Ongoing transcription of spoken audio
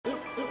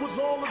was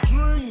all a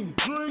dream.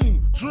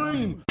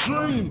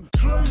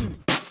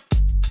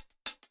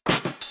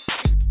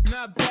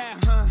 Not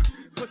bad, huh?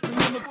 For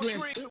some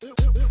immigrants.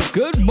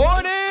 Good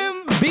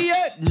morning,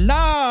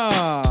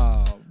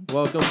 Vietnam.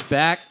 Welcome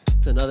back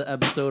to another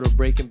episode of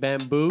Breaking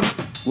Bamboo.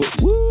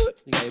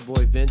 What? You got your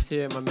boy Vince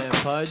here, my man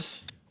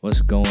Pudge.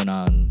 What's going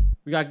on?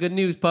 We got good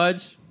news,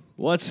 Pudge.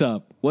 What's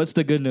up? What's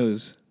the good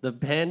news? The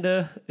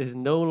panda is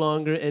no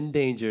longer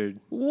endangered.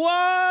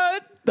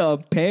 What? The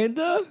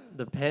panda?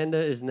 The panda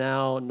is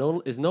now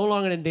no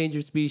longer an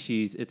endangered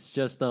species. It's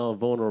just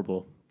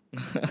vulnerable.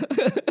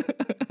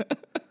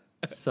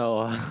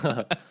 So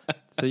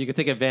you can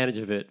take advantage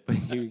of it, but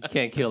you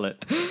can't kill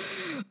it.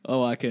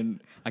 Oh, I can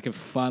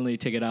finally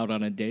take it out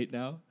on a date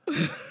now.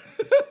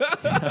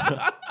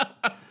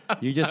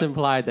 You just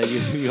implied that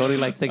you only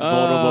like take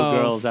vulnerable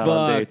girls out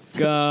on dates.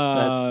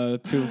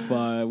 God, too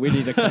far. We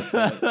need to cut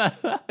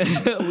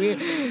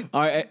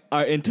that.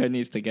 Our intern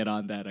needs to get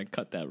on that and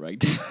cut that right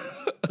there.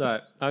 It's all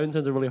right. Our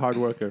intern's a really hard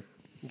worker.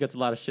 He gets a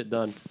lot of shit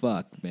done.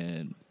 Fuck,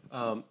 man.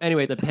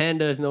 Anyway, the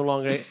panda is no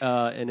longer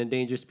an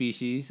endangered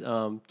species.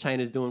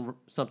 China's doing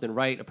something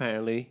right,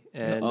 apparently.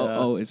 And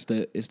it's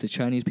the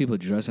Chinese people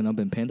dressing up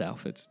in panda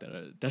outfits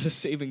that are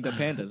saving the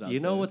pandas out you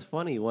know there. what's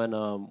funny when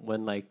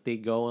like they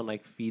go and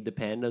like feed the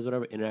pandas,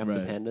 whatever, interact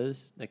with the pandas,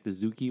 like the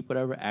zookeeper,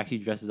 whatever, actually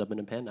dresses up in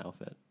a panda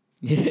outfit,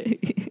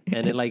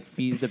 and it like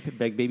feeds the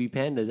like baby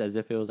pandas as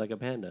if it was like a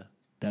panda.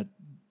 That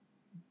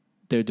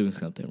they're doing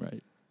something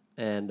right.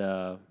 And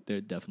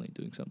they're definitely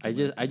doing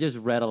something. I just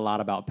read a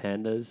lot about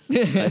pandas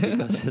like,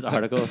 because of this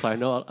article, so I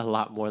know a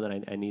lot more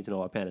than I need to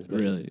know about pandas. But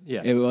Really?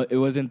 Yeah. It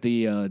wasn't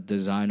the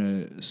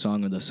designer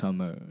song of the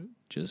summer.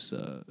 Just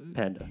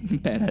Panda.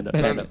 panda.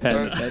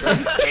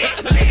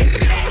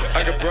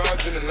 I got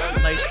broads in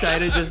Atlanta. Like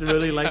China just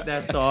really liked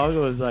that song. It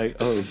was like,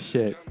 oh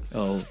shit.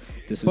 Oh,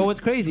 this is. But what's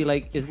crazy,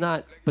 like, it's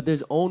not. But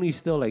there's only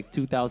still like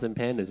 2,000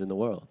 pandas in the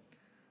world.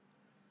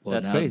 well,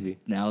 that's now, crazy.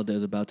 Now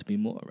there's about to be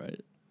more, right?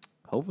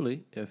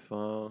 Hopefully, if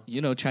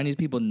Chinese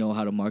people know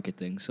how to market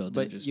things, so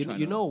they're but just you trying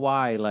you to. know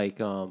why like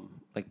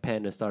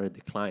pandas started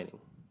declining?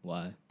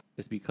 Why?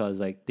 It's because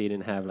like they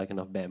didn't have like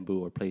enough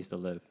bamboo or place to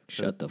live.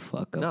 Shut the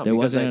fuck up. No, there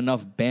because, wasn't like-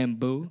 enough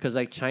bamboo. Because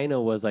like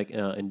China was like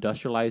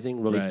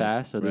industrializing really Right,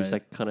 fast, so they're just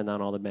right. like cutting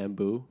down all the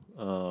bamboo.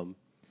 And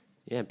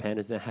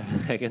pandas didn't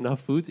have like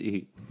enough food to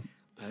eat.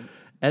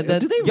 And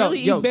then Do they really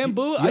eat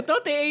bamboo? I yo-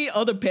 thought they ate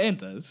other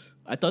pandas.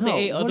 I thought they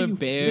ate what other are you-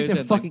 bears they're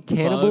and fucking like,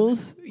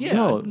 cannibals. bugs. Yeah,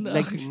 no, no.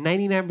 like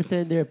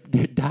 99% of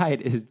their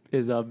diet is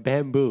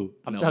bamboo.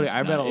 I'm No, telling you, it's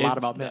I read a not. lot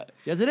It's about not. that.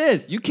 Yes, it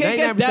is. You can't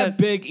get that 99%.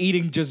 big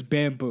eating just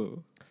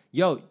bamboo.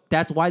 Yo,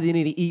 that's why they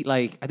need to eat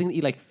like I think they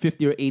eat like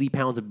 50 or 80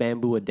 pounds of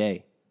bamboo a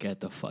day Get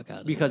the fuck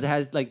out of here. because it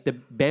has like the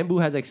bamboo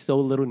has like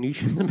so little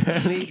nutrients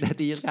apparently that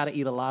they just gotta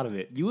eat a lot of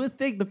it. You would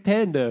think the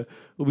panda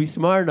would be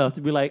smart enough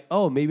to be like,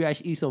 oh, maybe I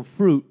should eat some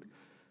fruit,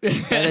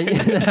 and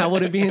then I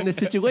wouldn't be in this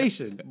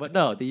situation. But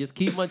no, they just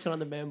keep munching on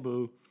the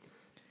bamboo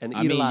and I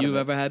eat a mean, lot you've of it.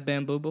 ever had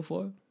bamboo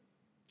before?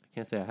 I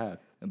can't say I have.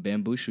 And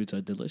bamboo shoots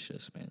are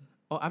delicious, man.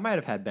 Oh, I might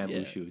have had bamboo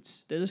Yeah.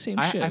 shoots. They're the same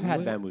I've shit.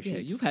 had bamboo Yeah,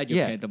 shoots. you've had your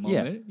Yeah, panda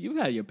yeah. moment. You've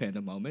had your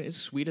panda moment. It's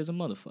sweet as a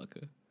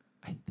motherfucker.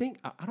 I think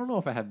I don't know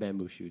if I have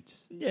bamboo shoots.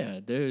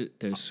 Yeah, they're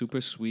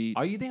super sweet.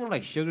 Are you thinking of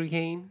like sugar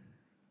cane?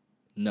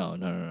 No.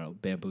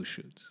 Bamboo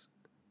shoots.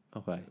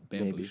 Okay,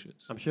 Bamboo maybe.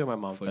 shoots. I'm sure my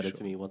mom For fed it to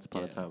sure. me once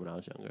upon a Yeah. time when I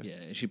was younger. Yeah,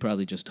 and she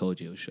probably just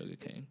told you it was sugar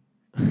cane.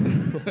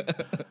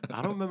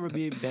 I don't remember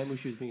bamboo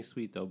shoots being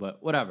sweet though,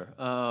 but whatever.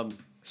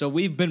 So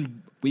we've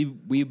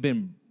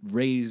been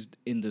raised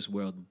in this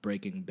world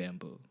breaking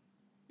bamboo.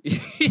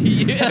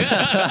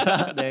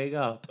 There you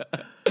go.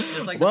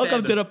 Just like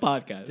Welcome the to the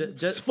podcast.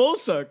 Just full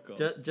circle.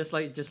 just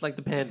like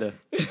the panda.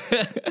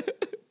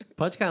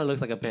 Pudge kind of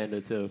looks like a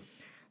panda too.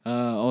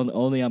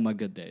 Only on my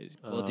good days.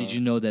 Well, did you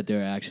know that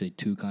there are actually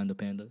two kind of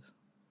pandas?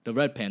 The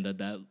red panda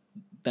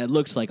that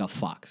looks like a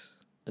fox.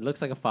 It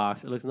looks like a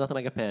fox. It looks nothing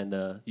like a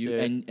panda. You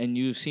and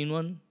you've seen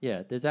one?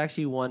 Yeah, there's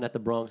actually one at the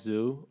Bronx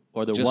Zoo,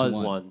 or there Just was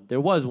one. one.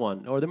 There was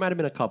one, or there might have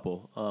been a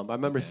couple. I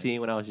remember seeing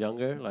when I was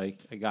younger. Like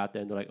I got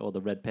there and they're like, "Oh, the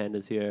red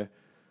panda's here,"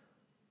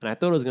 and I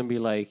thought it was gonna be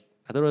like,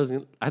 I thought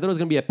it was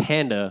gonna be a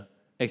panda,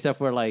 except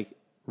for like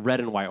red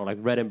and white or like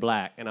red and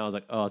black, and I was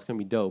like, "Oh, it's gonna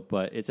be dope,"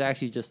 but it's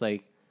actually just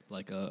like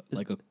Like a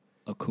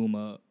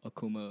Akuma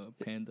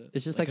panda.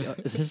 it's just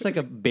it's just like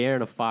a bear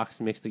and a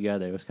fox mixed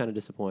together. It was kind of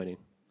disappointing.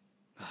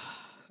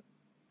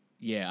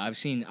 Yeah,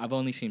 I've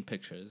only seen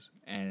pictures,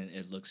 and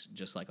it looks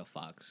just like a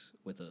fox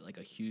with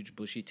a huge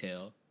bushy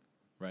tail,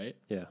 right?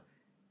 Yeah,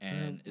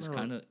 And it's no.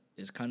 kind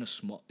of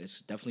small.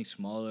 It's definitely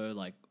smaller.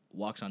 Like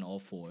walks on all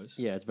fours.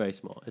 yeah, it's very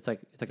small. It's like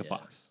a Yeah.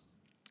 fox.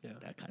 Yeah.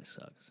 That kind of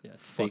sucks. Yeah,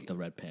 it's Fuck fake. the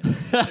red panda.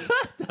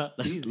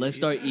 let's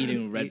start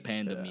eating red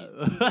panda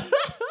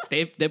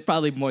meat. They're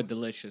probably more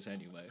delicious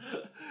anyway.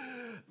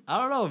 I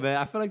don't know, man.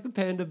 I feel like the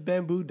panda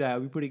bamboo diet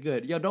would be pretty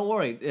good. Yo, don't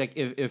worry. Like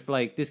if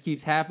like this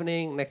keeps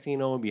happening, next thing you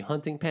know, we'll be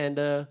hunting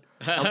panda.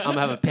 I'm gonna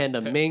have a panda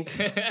mink,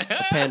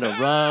 a panda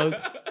rug,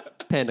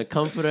 panda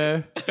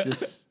comforter.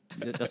 Just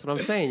that's what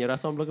I'm saying. Yo,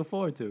 that's what I'm looking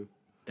forward to.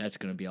 That's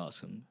gonna be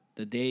awesome.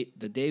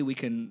 the day we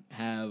can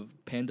have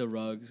panda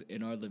rugs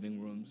in our living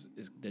rooms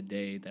is the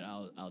day that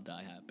I'll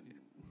die happy.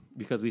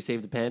 Because we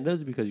saved the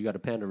pandas. Because you got a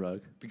panda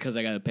rug. Because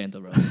I got a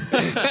panda rug.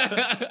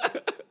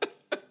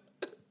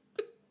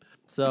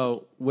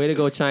 So way to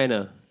go,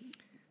 China.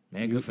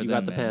 Man, You- good for you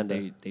them. got the man.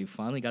 panda. They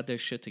finally got their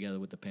shit together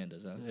with the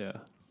pandas, huh? Yeah.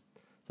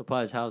 So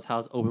Pudge, how's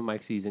open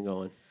mic season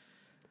going?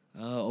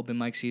 Open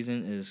mic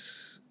season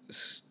is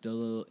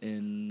still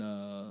in.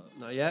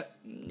 Not yet.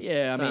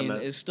 Yeah, I Time, mean,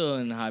 man. it's still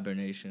in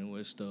hibernation.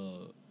 We're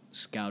still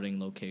scouting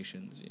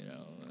locations, you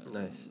know.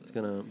 Nice.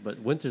 But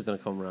winter's gonna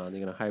come around. They're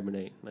gonna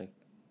hibernate. Like,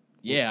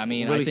 Yeah, I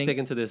mean, really I think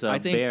sticking to this I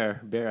think-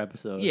 bear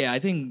episode. Yeah, I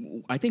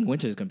think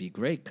winter is gonna be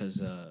great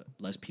because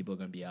less people are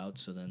gonna be out,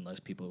 so then less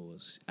people will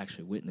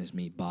actually witness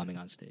me bombing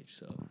on stage.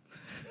 So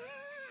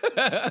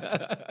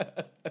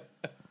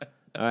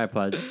All right,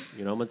 Pudge.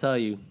 You know I'm gonna tell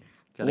you.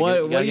 what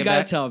do you get gotta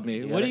back- tell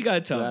me? What do you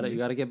gotta tell me? You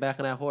gotta get back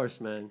on that horse,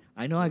 man.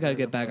 I know I gotta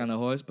get back on the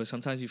horse, but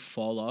sometimes you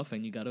fall off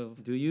and you gotta.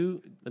 Do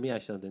you? Let me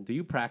ask you something. Do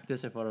you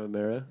practice in front of a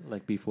mirror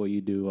like before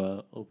you do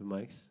open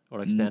mics or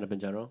like stand up in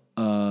general?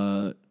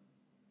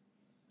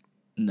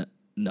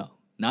 No,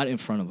 not in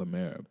front of a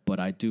mirror, but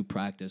I do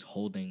practice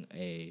holding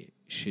a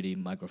shitty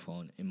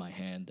microphone in my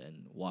hand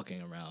and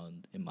walking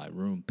around in my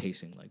room,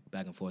 pacing like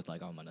back and forth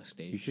like I'm on a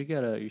stage. You should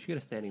get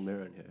a standing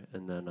mirror in here,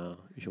 and then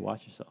you should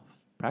watch yourself.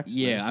 Practice.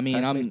 Yeah, man. I mean,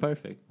 Practice makes I'm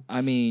perfect.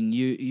 I mean,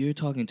 you're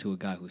talking to a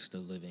guy who's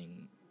still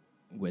living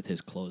with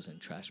his clothes in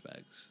trash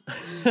bags.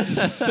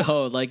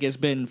 So like it's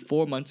been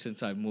 4 months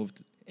since I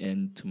moved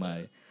into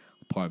my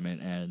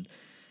apartment, and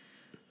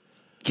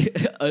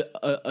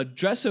a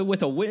dresser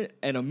with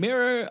and a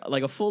mirror,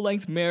 like a full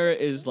length mirror,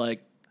 is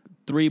like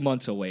 3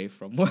 months away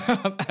from where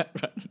I'm at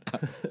right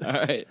now. All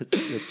right,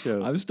 It's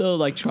true. I'm still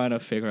like trying to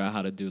figure out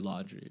how to do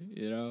laundry,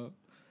 you know.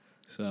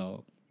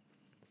 So,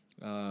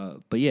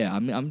 but yeah,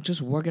 I'm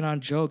just working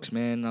on jokes,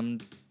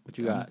 man. What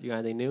you got? You got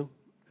anything new?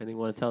 Anything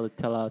you want to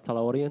tell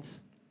our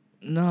audience?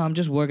 No, I'm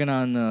just working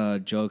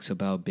on jokes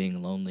about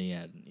being lonely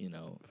and, you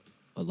know,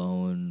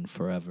 alone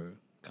forever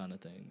kind of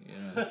thing. You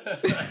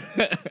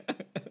know?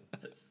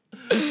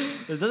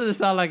 This doesn't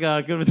sound like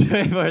a good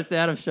material for a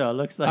stand-up show. It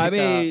looks like I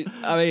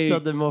mean,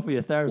 something more for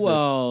your therapist.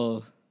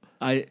 well,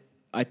 I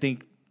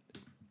think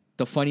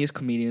the funniest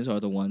comedians are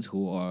the ones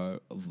who are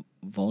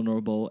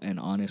vulnerable and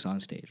honest on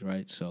stage,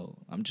 right? So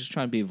I'm just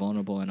trying to be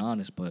vulnerable and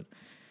honest, but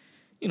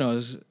you know,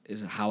 is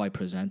how I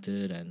present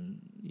it, and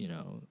you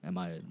know, am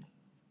I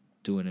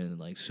doing it in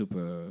like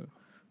super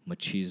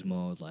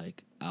machismo,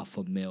 like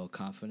alpha male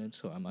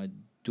confidence, or am I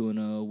doing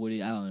a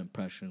Woody Allen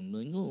impression,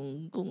 like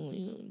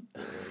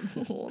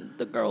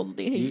the girl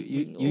they hate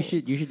You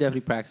should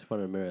definitely practice in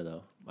front of the mirror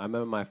though. I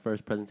remember my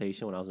first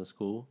presentation when I was in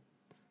school.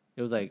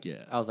 It was like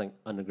I was like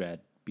undergrad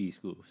B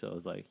school, so it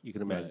was like you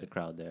can imagine Right. the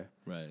crowd there.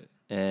 right.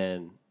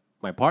 And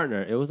my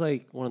partner, it was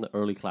like one of the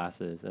early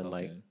classes, and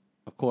like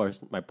of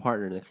course my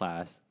partner in the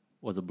class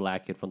was a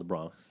black kid from the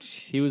Bronx.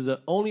 He was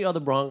the only other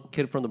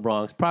kid from the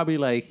Bronx, probably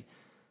like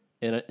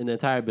in the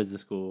entire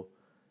business school,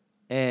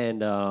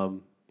 and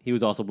he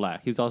was also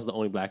black. He was also the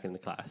only black in the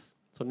class.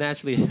 So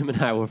naturally, him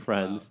and I were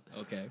friends.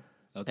 Wow.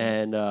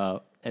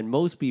 Okay. And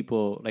most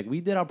people, like,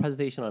 we did our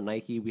presentation on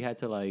Nike. We had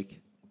to like,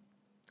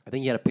 I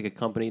think you had to pick a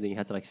company, then you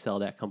had to like sell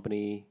that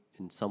company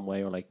in some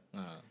way, or like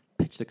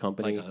pitch the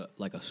company,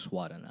 like a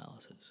SWOT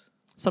analysis.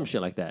 some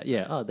shit like that.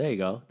 Yeah. Oh, there you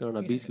go. They're on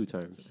our B school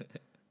terms.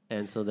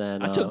 And so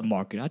then I took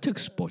marketing. I took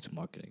sports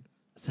marketing.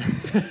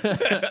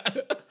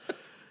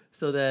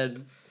 So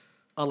then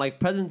on like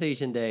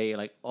presentation day,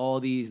 like all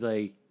these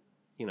like,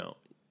 you know,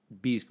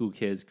 B school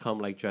kids come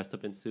like dressed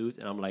up in suits,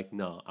 and I'm like,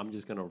 no, I'm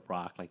just gonna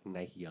rock like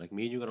Nike gear. Like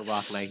me and you are gonna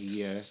rock Nike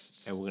gear,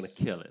 and we're gonna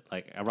kill it.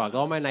 Like I rock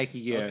all my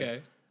Nike gear.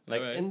 Okay.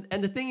 Like Alright.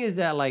 and the thing is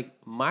that like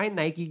my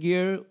Nike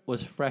gear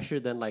was fresher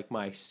than like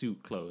my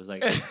suit clothes.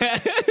 Like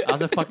I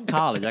was in fucking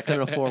college. I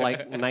couldn't afford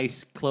like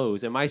nice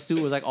clothes, and my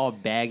suit was like all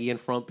baggy and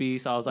frumpy.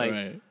 So I was like,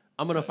 Right.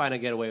 I'm gonna find a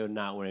getaway with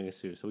not wearing a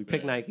suit. So we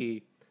picked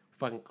Nike,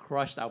 fucking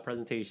crushed our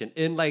presentation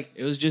in like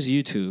It was just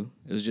you two.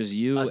 It was just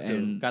you us two.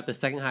 and Got the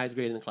second highest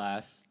grade in the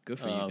class. Good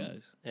for you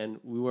guys. And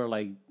we were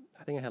like,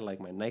 I think I had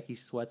like my Nike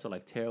sweats or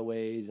like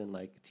tearaways and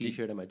like a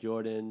t-shirt and my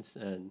Jordans,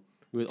 and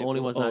we were the only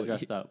ones not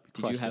dressed up.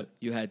 Did you Crushed have it.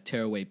 you had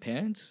tearaway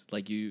pants?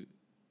 Like you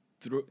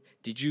threw?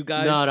 Did you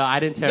guys? No,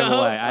 I didn't tear them No?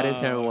 away. I didn't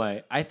tear them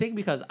away. I think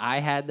because I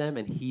had them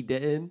and he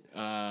didn't.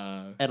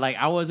 And like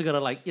I wasn't gonna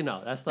like, you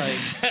know, that's like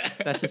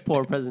that's just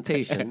poor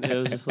presentation. It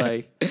was just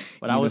like,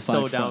 but I was so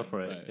Unified down front,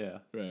 for it. right. Yeah.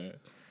 Right.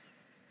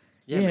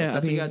 Yeah, Yeah, man, I that's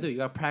what you mean- gotta do. You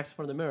gotta practice in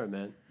front of the mirror,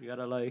 man. You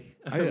gotta like.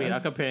 I I- mean,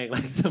 I'm comparing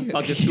like some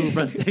fucking school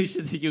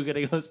presentation to you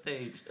getting on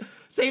stage.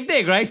 Same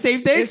thing, right?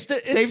 Same thing.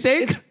 Same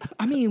thing.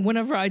 I mean,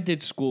 whenever I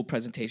did school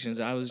presentations,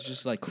 I was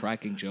just like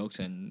cracking jokes,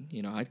 and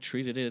you know, I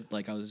treated it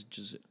like I was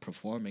just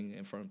performing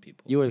in front of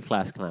people. You were the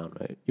class clown,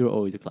 right? You were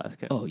always a class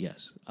clown. Oh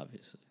yes,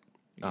 obviously.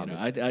 You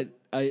know,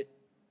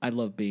 I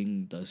love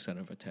being the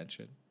center of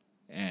attention,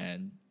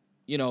 and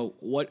you know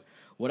what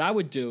I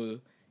would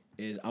do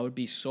is I would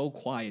be so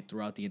quiet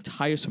throughout the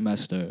entire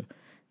semester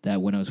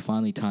that when it was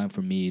finally time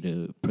for me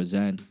to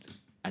present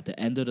at the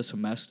end of the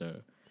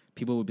semester,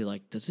 people would be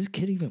like, "Does this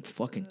kid even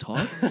fucking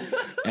talk?"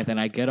 And then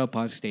I get up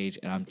on stage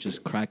and I'm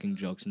just cracking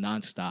jokes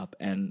nonstop.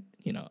 And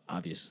you know,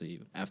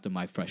 obviously, after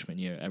my freshman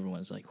year,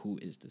 everyone's like, "Who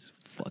is this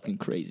fucking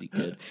crazy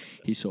kid?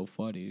 He's so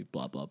funny,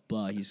 blah blah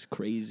blah. He's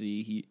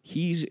crazy.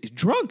 He's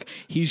drunk.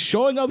 He's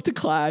showing up to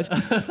class,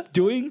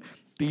 doing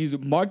these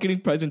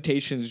marketing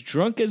presentations,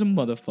 drunk as a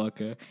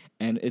motherfucker."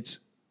 And it's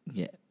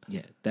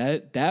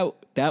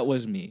that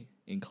was me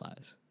in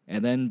class.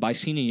 And then by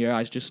senior year,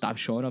 I just stopped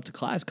showing up to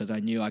class because I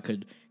knew I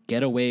could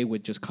get away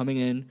with just coming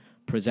in,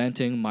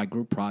 presenting my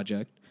group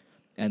project,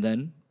 and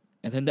then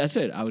that's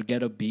it. I would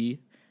get a B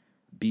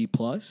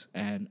plus,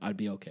 and I'd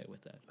be okay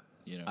with that.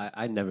 You know,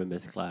 I never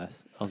missed class.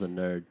 I was a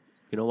nerd.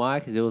 You know why?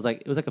 Because it was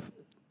like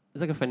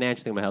a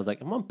financial thing in my head. I was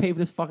like, I'm gonna pay for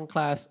this fucking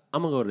class.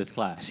 I'm gonna go to this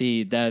class.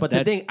 see that. But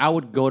the thing, I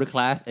would go to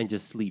class and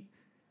just sleep.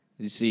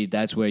 You see,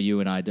 that's where you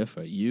and I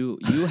differ. You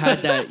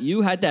had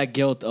that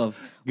guilt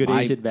of Good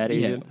Asian, bad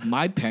Asian. Yeah,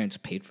 my parents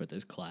paid for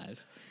this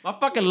class. My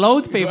fucking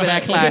loans paid for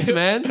that class,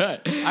 man.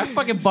 Right. I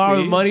fucking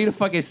borrowed See? money to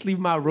fucking sleep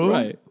in my room.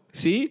 Right.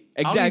 See?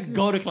 I would Exactly. just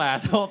go to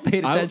class. I won't pay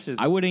attention.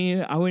 I would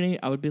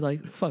be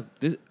like, fuck,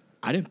 this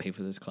I didn't pay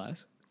for this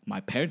class.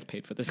 My parents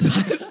paid for this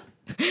class.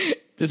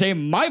 This ain't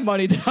my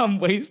money that I'm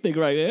wasting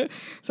right here.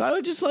 So I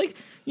would just like,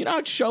 you know,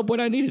 I'd show up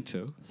when I needed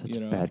to. Such you a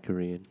know? bad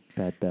Korean.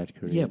 Bad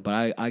Korean. Yeah, but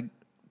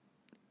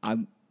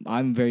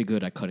I'm very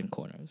good at cutting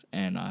corners,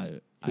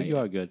 and You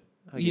are good.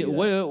 Yeah,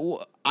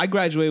 well, I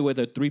graduated with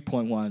a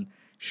 3.1.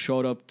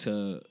 Showed up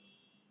to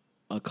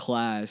a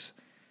class.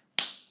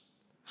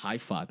 High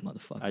five,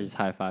 motherfucker. I just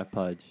high five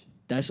Pudge.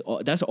 That's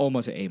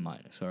almost an A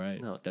minus. All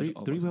right. No, that's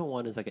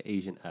 3.1 is like an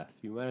Asian F.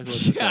 You might as well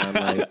just got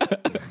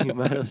like, you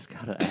might have just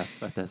got an F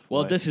at this point.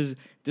 Well, this is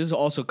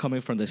also coming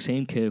from the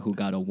same kid who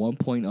got a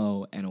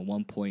 1.0 and a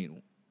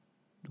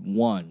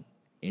 1.1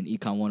 in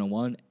Econ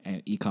 101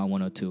 and Econ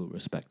 102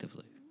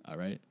 respectively. All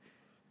right.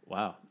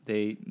 Wow.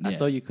 I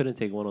thought you couldn't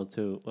take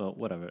 102. Well,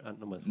 whatever.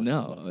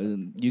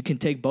 No, you can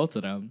take both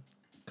of them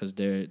because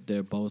they're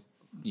both,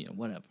 you know,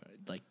 whatever.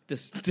 Like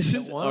this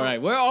is Wow. all right.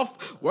 We're off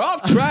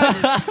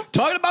track.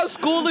 Talking about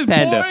school is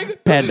boring.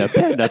 Panda.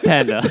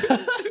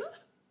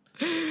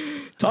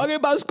 Talking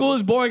about school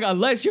is boring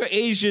unless you're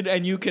Asian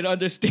and you can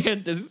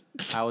understand this.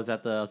 I was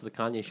at the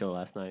Kanye show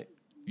last night.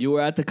 You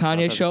were at the I Kanye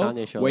was at the show,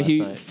 Kanye show where last he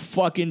night.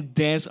 fucking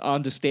danced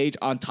on the stage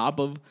on top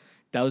of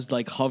that was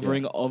like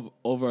hovering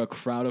over a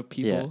crowd of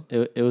people.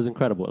 Yeah, it was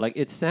incredible. Like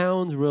it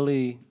sounds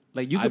really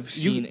like I've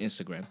seen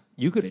Instagram.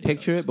 You could videos.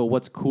 picture it, but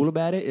what's cool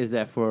about it is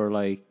that for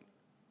like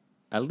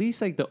at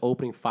least like the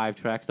opening 5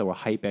 tracks that were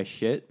hype as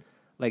shit,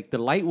 like the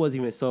light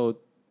wasn't even so.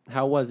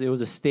 How was it? It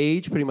was a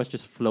stage pretty much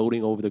just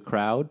floating over the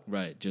crowd,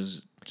 Right,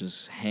 just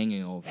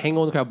hanging over. hanging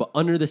over the crowd, but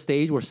under the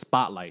stage were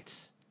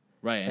spotlights.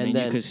 Right, and, and then you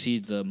then- could see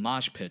the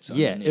mosh pits.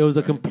 Yeah, underneath, it was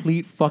a right?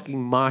 complete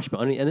fucking mosh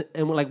pit.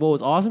 And like what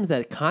was awesome is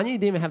that Kanye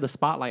didn't even have the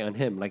spotlight on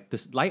him. Like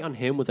this light on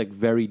him was like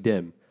very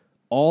dim.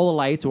 All the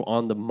lights were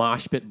on the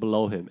mosh pit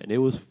below him, and it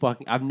was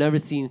fucking. I've never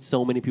seen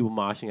so many people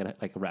moshing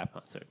at like a rap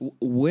concert.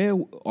 Where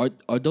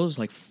are those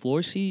like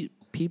floor seat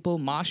people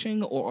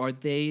moshing, or are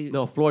they?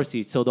 No, floor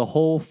seats. So the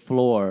whole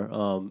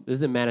floor, this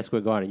is in Madison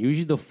Square Garden.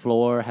 Usually the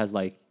floor has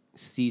like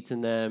seats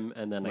in them,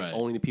 and then like Right.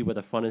 only the people at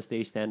the front of the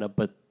stage stand up.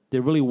 But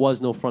there really was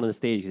no front of the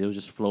stage. It was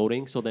just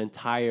floating. So the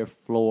entire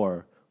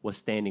floor was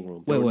standing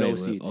room. There were no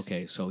seats.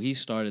 Okay, so he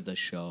started the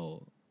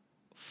show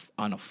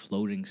on a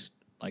floating,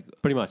 like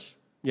Pretty much.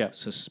 Yeah.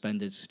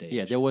 suspended stage.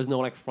 Yeah, there was no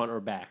like front or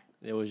back.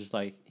 It was just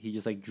like he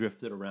just like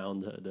drifted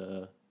around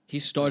the He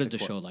started the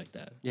court. show like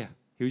that. yeah.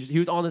 He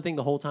was on the thing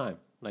the whole time.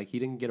 Like he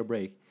didn't get a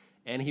break.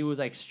 And he was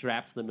like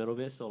strapped to the middle of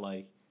it, so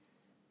like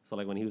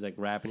when he was like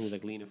rapping, he was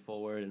like leaning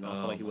forward and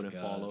also Oh like he my wouldn't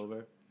fall God.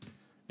 over.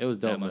 It was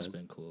dope. That must have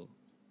man. been cool.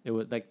 It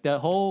was like the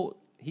whole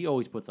he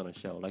always puts on a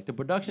show. Like the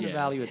production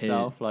value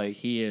itself, like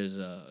he is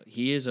a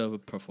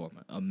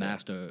performer, a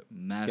master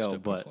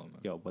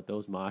performer. but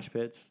those mosh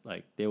pits,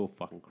 like they were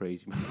fucking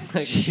crazy.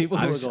 Like people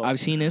were going. I've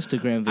seen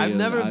Instagram videos. I've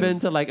never been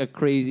to like a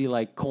crazy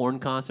like Korn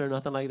concert or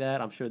nothing like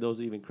that. I'm sure those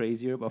are even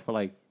crazier, but for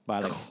like by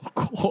like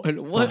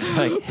Korn. What?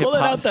 Like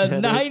Pulling out the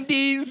hip-hop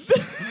 '90s,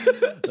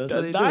 That's what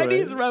the they do, right?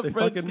 '90s They reference.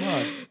 fucking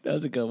mosh. That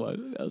was a good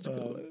one. That was a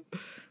good one.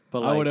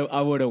 But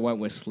I would have went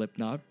with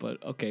Slipknot,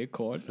 but okay,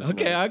 Korn.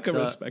 Okay, I can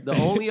respect the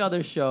that. only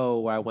other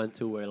show where I went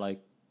to where like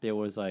there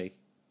was like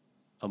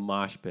a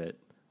mosh pit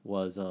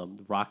was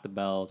Rock the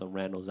Bells on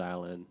Randall's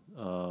Island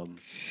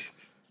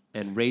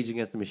and Rage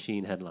Against the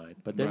Machine headline.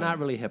 But they're not Right.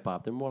 really hip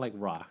hop. They're more like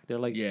rock. They're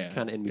like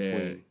kind of in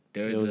between.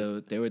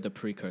 They were the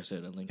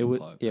precursor to It Linkin was,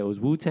 Park. yeah, it was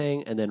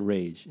Wu-Tang and then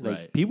Rage. Like,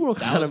 Right. people were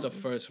That kind was of the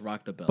first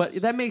Rock the Bells. But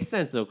that makes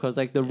sense though, because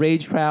like the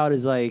Rage crowd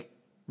is like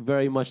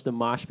very much the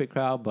mosh pit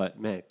crowd. But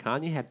man,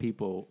 Kanye had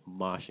people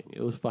moshing.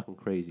 It was fucking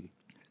crazy.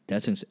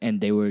 and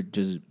they were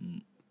just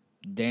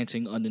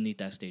dancing underneath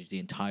that stage the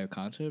entire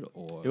concert,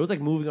 or It was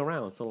like moving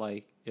around. So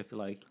like if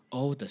like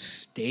the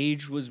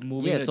stage was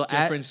moving Yeah, to so at-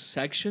 different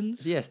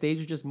sections. yeah,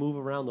 stages just move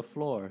around the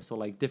floor. So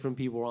like different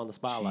people were on the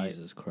spotlight.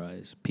 Jesus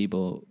Christ,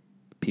 people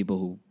people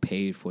who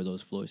paid for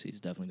those floor seats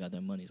definitely got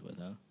their money's worth,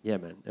 huh? Yeah,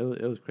 man,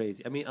 it was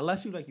crazy. I mean,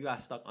 unless you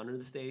got stuck under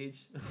the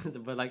stage,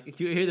 but like if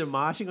you hear them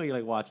moshing or you're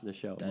like watching the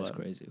show. That's but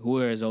crazy. Who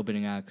are his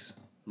opening acts?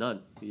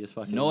 None. He just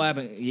fucking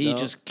He no.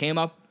 just came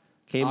up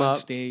came on up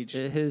stage.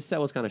 His set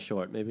was kind of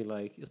short, maybe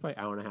like it's probably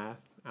hour and a half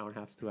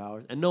to 2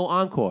 hours, and no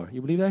encore.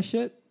 You believe that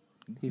shit?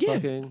 He's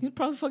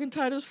probably fucking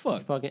tired as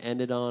fuck. Fucking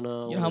ended on.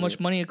 You know how much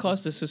money it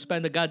costs to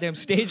suspend a goddamn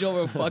stage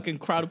over a fucking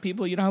crowd of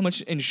people? You know how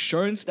much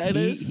insurance that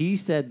is? He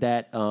said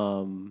that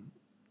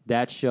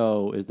that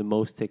show is the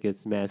most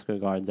tickets Madison Square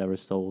Garden's ever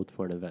sold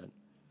for an event,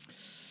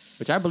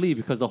 which I believe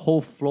because the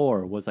whole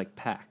floor was like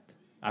packed.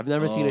 I've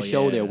never seen a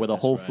show there where the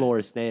whole floor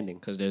is standing.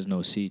 Because there's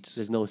no seats.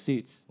 There's no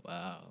seats.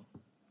 Wow.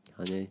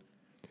 Honey.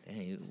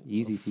 Dang,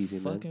 Easy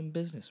season, man. fucking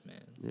businessman.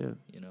 Yeah.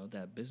 You know,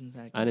 that business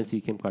act. I didn't see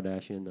Kim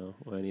Kardashian though,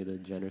 or any of the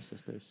Jenner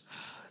sisters.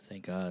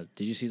 Thank God.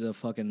 Did you see the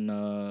fucking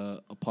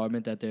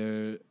apartment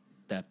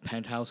that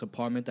penthouse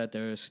apartment that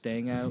they're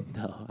staying at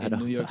No, I in don't.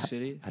 New York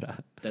City? I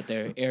don't. That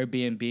they're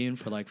Airbnb-ing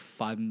for like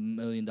 $5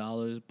 million,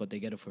 but they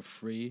get it for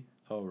free.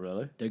 Oh,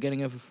 really? They're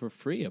getting it for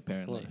free, Of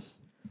apparently. course.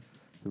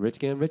 The rich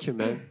getting richer,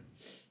 man.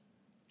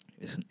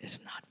 It's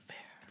not fair.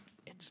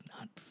 It's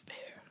not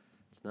fair.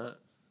 It's not.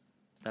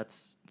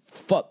 That's.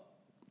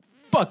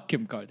 Fuck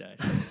Kim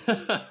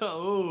Kardashian.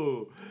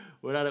 Oh,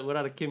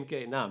 without a Kim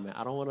K. Nah, man.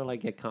 I don't want to like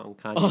get caught on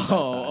Kanye.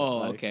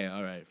 Like, okay,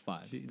 all right,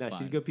 fine. She's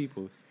fine. good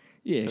people.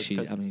 Yeah,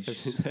 'Cause- I mean,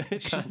 'cause-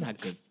 she's not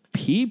good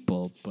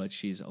people, but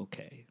she's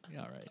okay.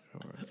 All right,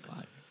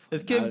 fine.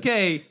 It's Kim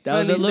K. that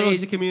was a friendly to the little-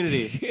 Asian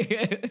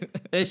community.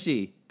 Is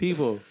she?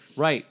 People,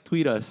 right?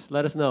 Tweet us.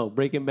 Let us know.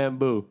 Breaking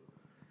Bamboo.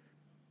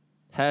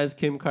 Has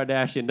Kim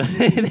Kardashian done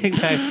anything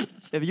back?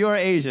 If you're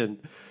Asian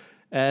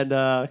and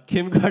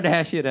Kim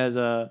Kardashian has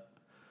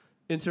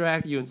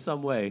interacted you in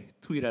some way,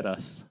 tweet at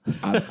us.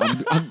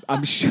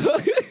 I'm sure.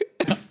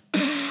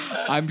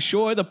 I'm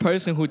sure the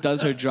person who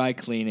does her dry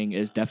cleaning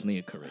is definitely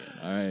a Korean.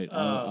 All right,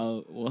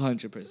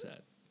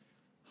 100%,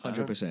 100%. I And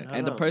the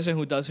don't know. person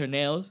who does her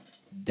nails,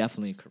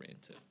 definitely a Korean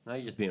too. Now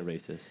you're just being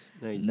racist.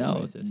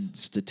 No,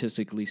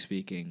 statistically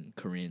speaking,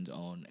 Koreans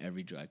own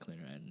every dry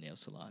cleaner and nail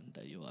salon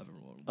that you'll ever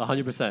own.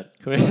 100%.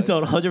 Koreans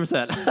own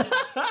 100%.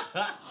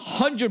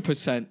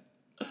 100%.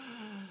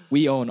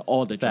 We own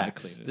all the dry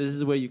Facts. cleaners. This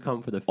is where you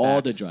come for the facts.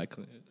 All the dry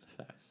cleaners.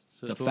 Facts.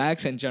 So, The so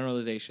facts and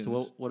generalizations.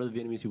 So what do the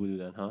Vietnamese people do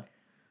then, huh?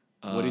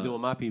 What do you do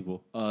with my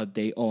people?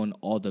 They own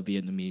all the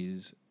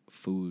Vietnamese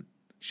food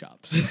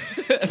shops.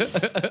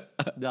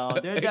 No,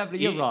 they're definitely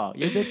you're wrong.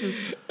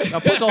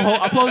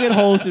 I'm plugging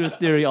holes through this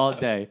theory all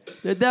day.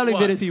 They're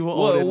definitely Vietnamese people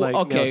owning like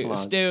okay, nail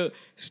salons.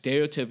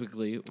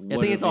 stereotypically, I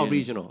think it's all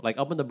regional. Like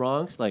up in the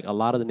Bronx, like a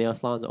lot of the nail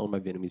salons are owned by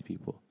Vietnamese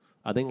people.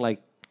 I think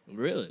like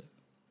Really?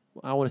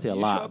 I don't want to say a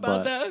You lot, sure about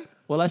but that?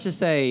 well, let's just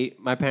say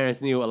my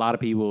parents knew a lot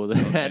of people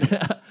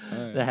that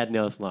that had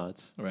nail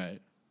salons. Right.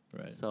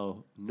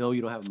 So no,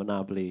 you don't have a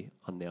monopoly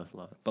on nail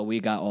salons. But we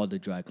got all the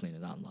dry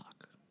cleaners on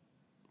lock.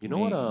 You know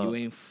what? You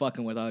ain't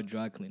fucking with our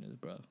dry cleaners,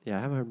 bro. Yeah,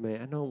 I haven't heard.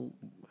 Man, I know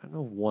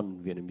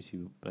one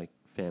Vietnamese like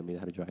family that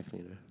had a dry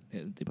cleaner.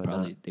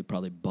 They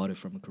probably bought it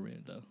from a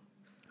Korean though,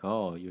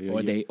 Oh,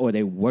 or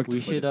they worked. We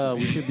for should the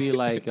we should be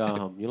like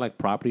like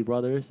Property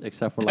Brothers,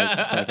 except for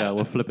like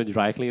we're flipping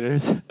dry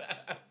cleaners.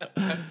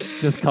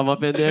 Just come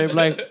up in there and be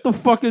like, the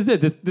fuck is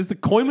this? This is a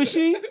coin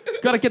machine?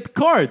 Gotta get the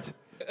cards.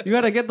 You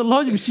gotta get the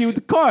laundry machine with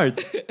the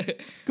cards.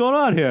 What's going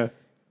on here?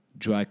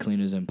 dry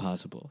cleaners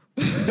impossible.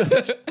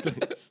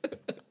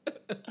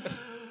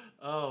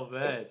 Oh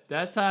man,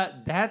 that's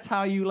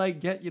how you like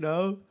get,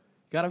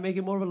 gotta make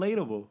it more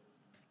relatable.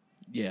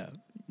 Yeah,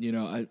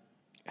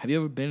 have you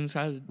ever been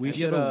inside? We have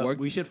you ever worked?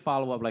 we should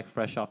follow up like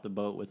fresh off the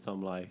boat with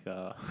some like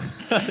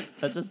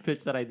let's just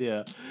pitch that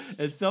idea.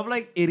 And some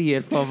like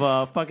idiot from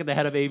fucking the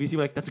head of ABC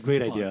like that's a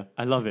great idea.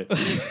 I love it.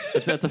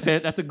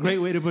 That's a great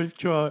way to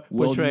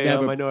portray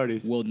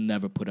minorities. We'll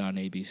never put it on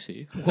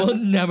ABC. We'll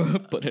never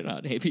put it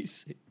on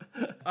ABC.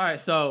 All right,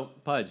 so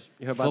Pudge,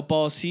 you heard about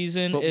Football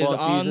season is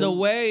Football on the season.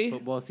 way.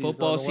 Football season's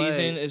on the way.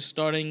 season is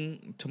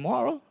starting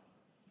tomorrow.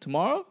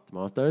 Tomorrow?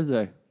 tomorrow's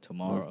Thursday.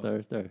 Tomorrow. Tomorrow's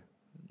Thursday.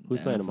 Who's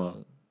The playing NFL.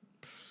 tomorrow?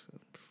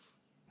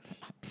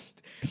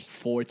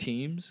 4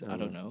 teams? I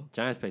don't know.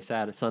 Giants play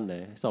Saturday,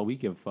 Sunday. That's all we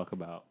give a fuck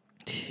about.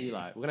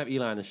 Eli, we're gonna have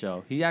Eli on the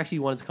show. He actually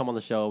wanted to come on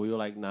the show. We were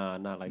like, nah,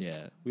 not like.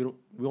 Yeah. We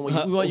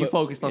want you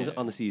focused Yeah.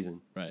 on the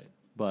season. Right.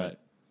 But Right.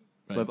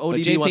 But if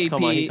ODB wants to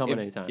come on, he can come if,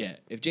 anytime. Yeah,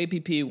 if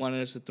JPP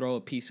wanted us to throw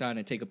a peace sign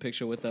and take a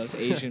picture with us,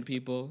 Asian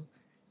people,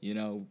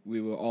 we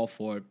were all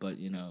for it. But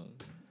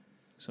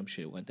some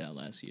shit went down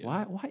last year.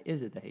 why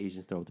is it that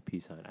Asians throw the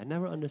peace sign? I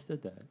never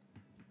understood that.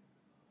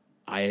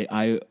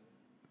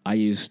 I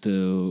used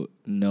to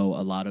know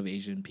a lot of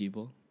Asian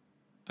people.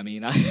 I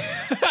mean, What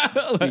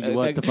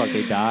the fuck?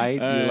 They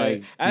died. You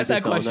like ask you that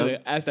disown question.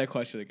 them? Ask that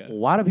question again.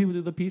 Why do people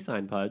do the peace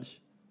sign,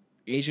 Pudge?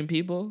 Asian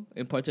people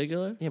in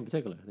particular? Yeah, in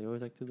particular, they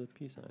always like to do the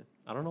peace sign.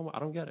 I don't know. I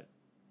don't get it.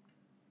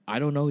 I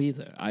don't know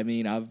either. I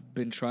mean, I've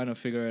been trying to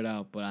figure it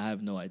out, but I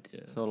have no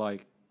idea. So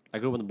like, I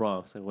grew up in the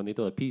Bronx, and when they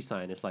throw the peace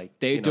sign, it's like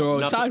They throw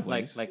it knuckle-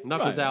 sideways. like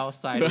knuckles Right. out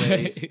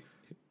sideways. Right.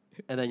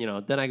 And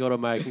then then I go to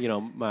my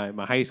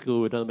my high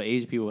school with other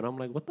Asian people, and I'm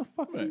like, what the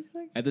fuck? Are these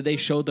things? And then they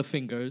show the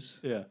fingers.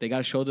 Yeah. They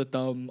gotta show the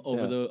thumb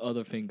over Yeah. the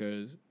other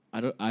fingers.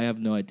 I have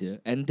no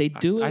idea. And they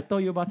do I it. thought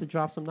you were about to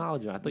drop some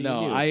knowledge. I thought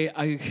No, you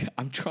knew.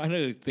 I'm trying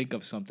to think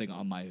of something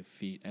on my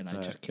feet, and I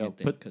All just right, yo,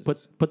 can't think.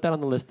 put that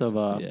on the list of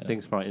Yeah.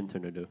 things for our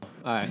intern to do.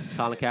 All right,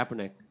 Colin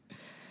Kaepernick.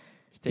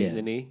 He's taking Yeah.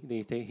 the knee.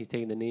 You think he's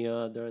taking the knee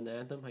during the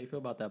anthem? How you feel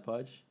about that,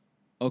 Pudge?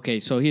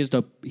 Okay, so here's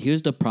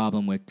the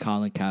problem with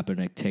Colin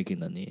Kaepernick taking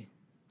the knee.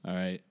 All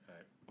right.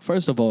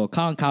 First of all,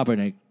 Colin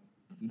Kaepernick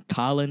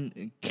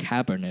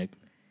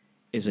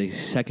is a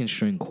second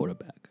string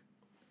quarterback.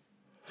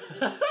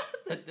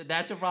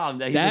 That's your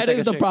problem. That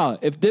is the problem.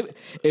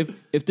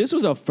 If this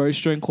was a first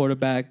string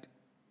quarterback,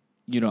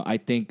 I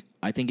think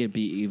it'd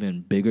be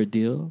even bigger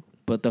deal.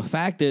 But the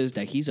fact is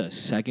that he's a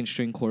second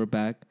string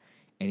quarterback,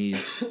 and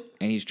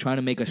he's trying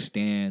to make a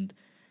stand,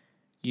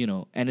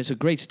 and it's a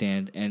great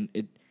stand, and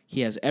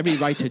he has every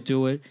right to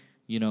do it.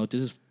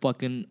 This is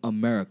fucking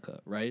America,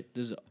 right?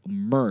 This is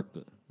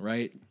America,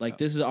 right? Like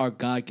this is our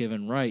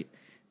God-given right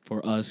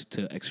for us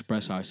to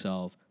express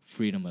ourselves.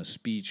 Freedom of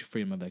speech,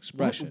 freedom of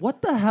expression.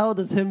 What the hell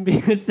does him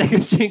being a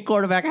second string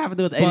quarterback have to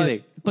do with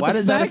anything? But Why the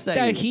does that fact upset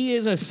that you? he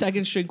is a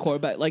second string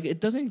quarterback, like it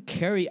doesn't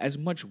carry as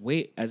much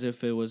weight as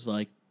if it was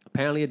like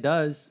Apparently it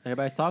does.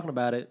 Everybody's talking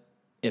about it.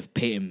 if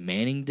Peyton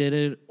Manning did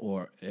it,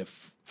 or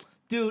if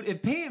Dude,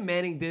 if Peyton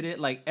Manning did it,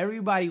 like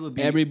everybody would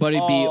be Everybody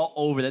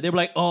over that. They'd be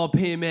like, "Oh,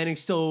 Peyton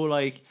Manning's so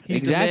like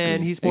he's Exactly. the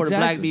man. He supported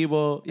black Exactly.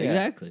 people." Yeah.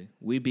 exactly,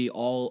 we'd be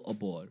all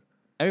aboard.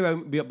 Everybody,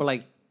 would be, but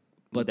like,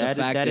 But the that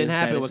fact that didn't is that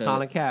happen it's with a-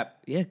 Colin Cap.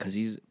 Yeah, because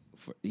he's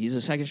a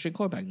second string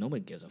quarterback.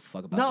 Nobody gives a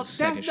fuck about No, the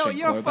second that's no. string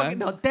You're quarterback. fucking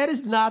no. That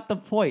is not the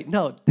point.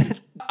 No.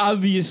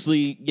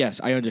 Obviously, yes,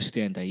 I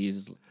understand that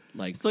he's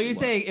like. So you're what,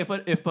 saying if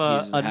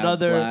he's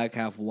another half black,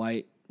 half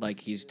white, like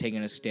he's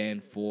taking a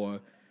stand for,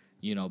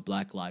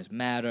 Black Lives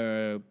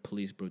Matter,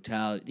 police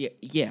brutality.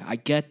 Yeah, I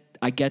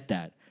get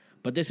that,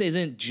 but this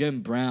isn't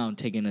Jim Brown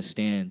taking a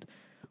stand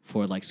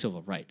for like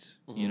civil rights.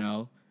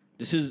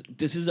 This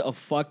is a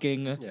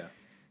fucking yeah.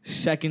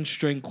 second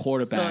string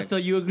quarterback. So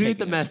you agree with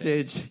the taking a stand.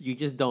 message. You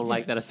just don't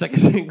like that a second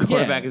string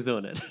quarterback is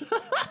doing it.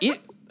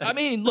 I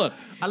mean, look,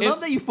 I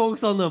love that you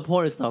focus on the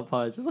important stuff,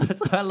 Pudge. That's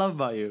what I love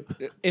about you.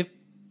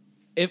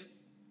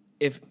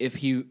 if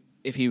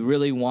he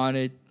really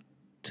wanted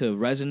to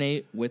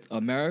resonate with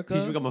America,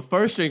 He's become a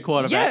first string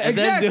quarterback. yeah, and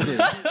then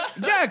exactly,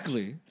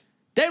 exactly.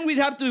 Then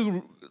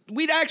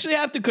we'd actually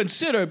have to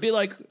consider, be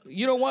like,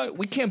 you know what,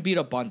 we can't beat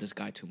up on this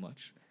guy too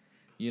much.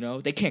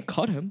 They can't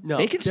cut him. No,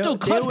 they can still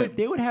cut him.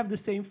 They would have the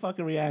same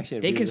fucking reaction.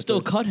 if They he can was the still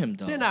first- cut him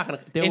though. They're not gonna.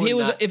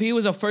 If he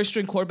was a first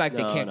string quarterback,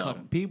 they can't cut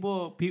him.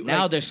 People.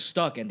 Now like, they're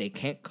stuck and they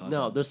can't cut him.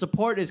 no, the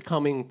support is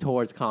coming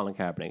towards Colin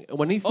Kaepernick.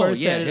 When he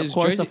first said it, of his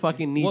course, the jersey-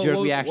 fucking knee-jerk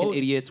what- reaction what-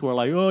 idiots were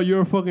like, "Oh,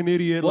 you're a fucking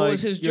idiot." What like,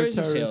 was his you're a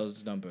jersey terrorist."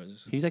 sales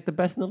numbers? He's like the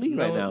best in the league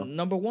right now.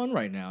 Number one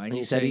right now, and he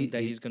he's said saying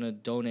that he's gonna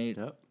donate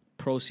Yep.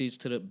 proceeds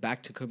to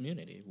back to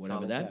community, whatever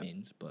Colin that Kaepernick.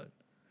 means. But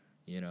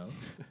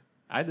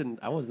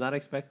I was not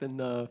expecting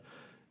to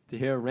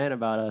hear a rant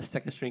about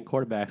second string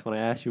quarterbacks when I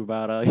asked you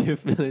about your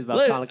feelings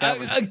about Colin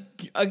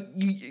Kaepernick.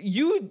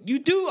 you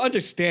do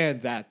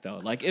understand that though.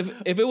 Like if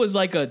it was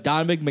like a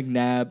Donovan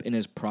McNabb in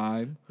his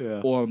prime,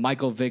 Yeah. or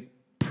Michael Vick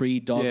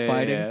pre-dog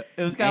fighting, It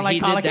was kind of and he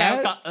like Colin did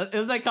Kaepernick. that? It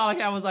was like Colin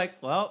Kaepernick was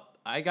like, "Well,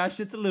 I got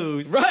shit to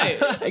lose."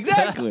 Right?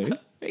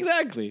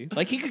 Exactly.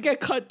 Like he could get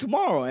cut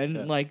tomorrow,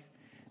 and like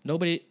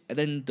nobody. And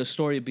then the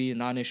story would be a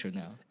non-issue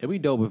now. It'd be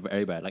dope if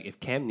everybody, like if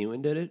Cam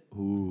Newton did it.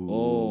 Ooh.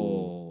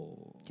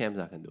 Oh, Cam's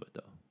not gonna do it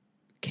though.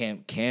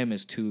 Cam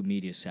is too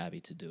media savvy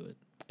to do it.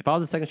 If I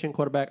was a second string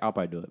quarterback, I'll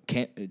probably do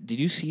it. Did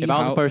you see? If I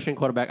was how- a first string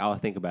quarterback, I'll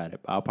think about it.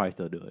 But I'll probably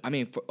still do it. I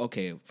mean,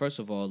 okay. First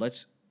of all,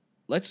 let's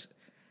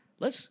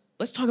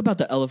talk about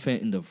the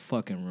elephant in the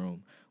fucking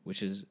room,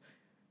 which is,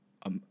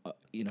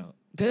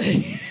 you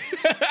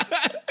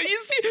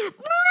see,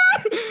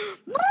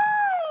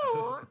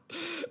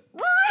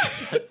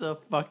 That's a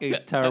fucking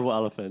terrible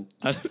elephant.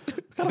 What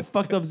kind of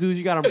fucked up zoos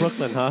you got in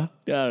Brooklyn, huh?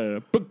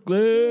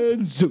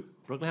 Brooklyn Zoo.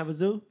 Brooklyn have a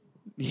zoo?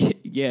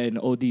 Yeah, in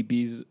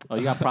ODB's. Oh,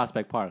 you got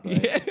Prospect Park,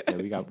 right? Yeah,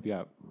 we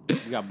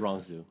got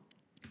Bronx Zoo.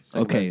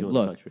 Second Okay, best zoo in the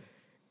look. country.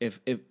 If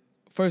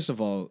first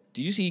of all,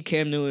 did you see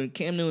Cam Newton?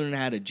 Cam Newton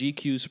had a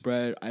GQ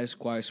spread,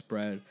 Esquire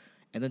spread,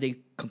 and then they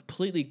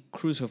completely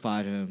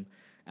crucified him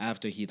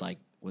after he like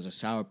was a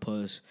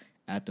sourpuss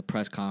at the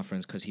press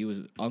conference because he was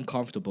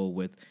uncomfortable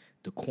with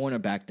the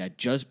cornerback that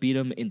just beat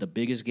him in the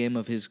biggest game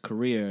of his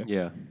career.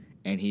 Yeah.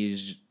 And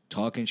he's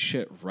talking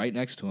shit right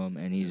next to him,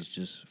 and he's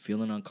just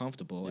feeling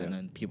uncomfortable. Yeah. And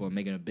then people are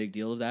making a big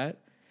deal of that.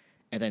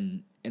 And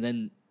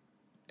then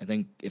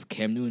if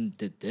Cam Newton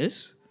did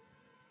this,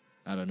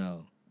 I don't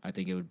know. I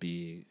think it'd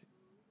be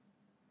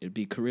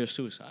career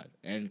suicide.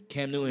 And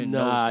Cam Newton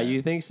knows Nah, that.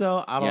 you think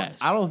so? Yes.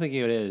 I don't think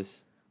it is.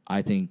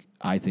 I think.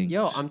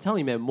 Yo, I'm telling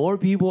you, man, more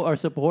people are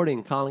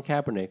supporting Colin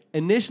Kaepernick.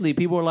 Initially,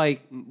 people were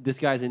like, "This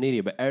guy's an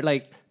idiot," but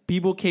like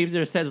people came to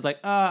their senses, like,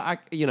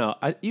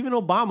 even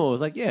Obama was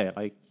like, "Yeah,"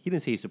 like he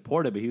didn't say he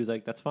supported, but he was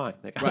like, "That's fine."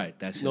 Like, right.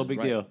 That's no his big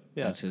right. deal.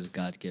 Yeah, That's his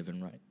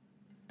God-given right.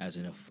 as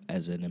an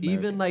American.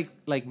 Even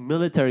like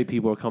military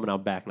people are coming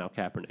out back now,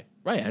 Kaepernick.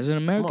 right, as an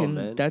Come American, on,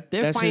 man.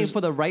 that's fighting his,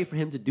 for the right for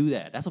him to do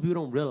that. That's what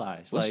people don't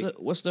realize.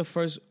 what's the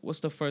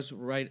first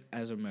right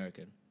as an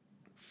American?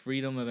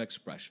 Freedom of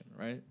expression,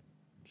 right?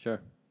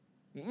 Sure.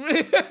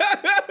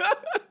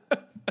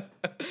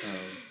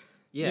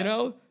 Yeah. You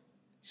know?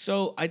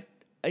 So I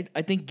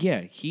think,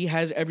 yeah, he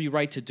has every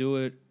right to do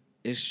it.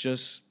 It's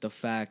just the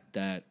fact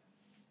that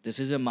this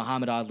isn't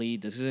Muhammad Ali,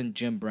 this isn't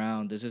Jim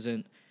Brown, this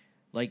isn't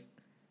like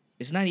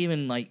it's not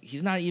even like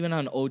he's not even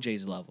on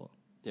OJ's level.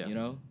 Yeah. You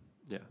know?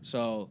 Yeah.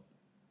 So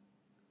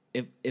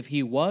if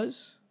he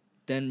was,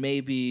 then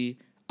maybe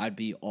I'd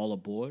be all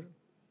aboard.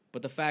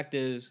 But the fact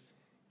is,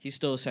 he's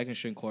still a second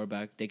string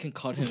quarterback. They can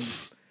cut him.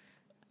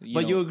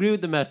 But you agree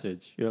with the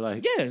message. You're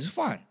like, yeah, it's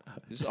fine.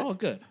 It's all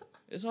good.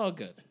 It's all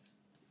good.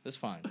 It's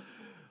fine.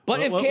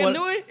 But if What- Cam what-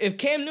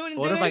 Newton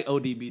what did if it, like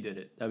ODB did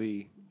it? That'd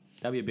be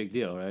a big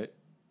deal, right?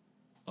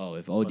 oh,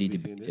 if What, have you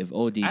ODB seen it? if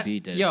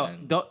ODB did Yo, it,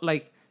 then, don't,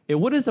 like it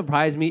wouldn't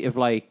surprise me if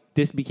like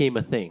this became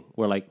a thing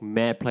where like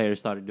mad players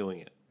started doing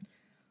it.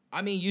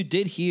 I mean, you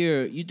did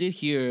hear.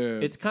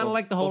 It's kind of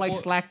like the whole like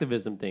before-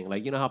 slacktivism thing.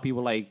 Like, you know how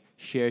people like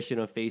share shit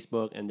on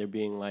Facebook and they're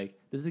being like,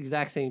 this is the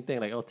exact same thing.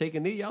 Like, oh, take a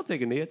knee. Yeah, I'll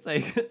take a knee. It's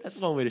like, that's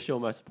one way to show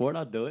my support.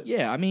 I'll do it.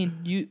 Yeah, I mean,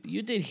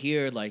 you did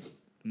hear like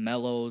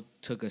Melo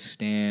took a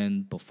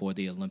stand before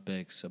the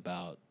Olympics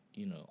about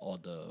all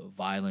the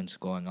violence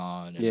going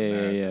on in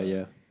America.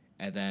 Yeah.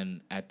 And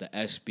then at the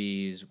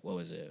ESPYs, what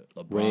was it?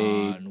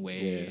 LeBron,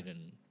 Wade, yeah.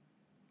 and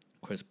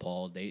Chris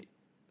Paul. They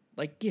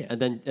yeah. And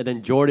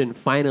then Jordan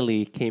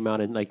finally came out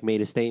and like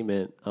made a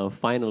statement of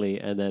finally,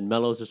 and then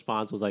Melo's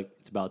response was like,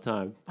 it's about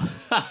time.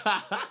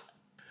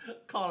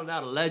 Calling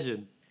out a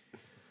legend.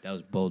 That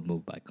was a bold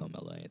move by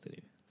Carmelo Anthony.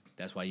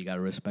 That's why you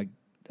gotta respect.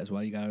 That's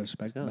why you gotta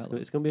respect No, Melo.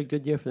 it's gonna be a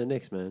good year for the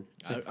Knicks, man.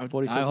 It's like I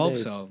 47 hope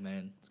days. so,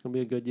 man. It's gonna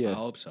be a good year. I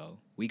hope so.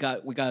 We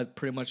got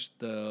pretty much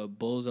the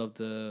Bulls of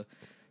the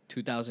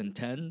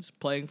 2010s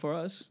playing for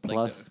us.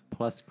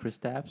 Plus Chris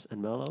Stapps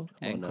and Melo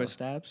and Chris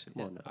Stapps.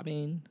 Come on now. I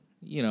mean,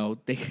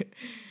 they.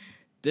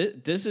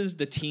 This is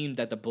the team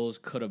that the Bulls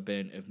could have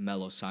been if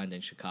Melo signed in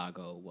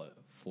Chicago.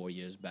 4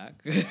 years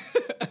back?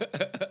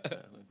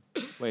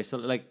 Wait, so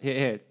like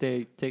here,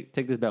 take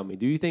this bet with me.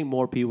 Do you think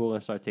more people are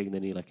gonna start taking the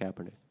knee like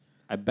Kaepernick?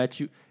 I bet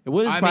you. It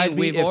wouldn't surprise me.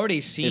 We've if, already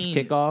if seen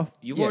kickoff.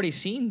 You've yeah. already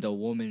seen the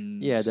woman.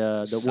 Yeah,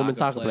 the woman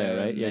soccer player,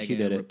 right? Yeah, she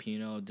did it.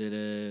 Rapinoe did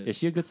it. Is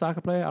she a good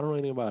soccer player? I don't know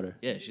anything about her.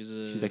 Yeah, she's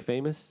like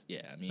famous.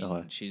 Yeah, I mean,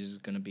 Okay. she's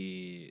gonna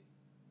be.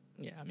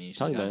 Yeah, I mean, she's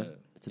Tell you, got man,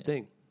 it's a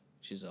thing.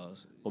 She's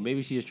also. Well,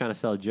 maybe she's just trying to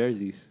sell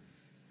jerseys.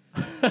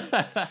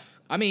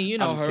 I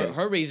mean, I'm just kidding.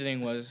 her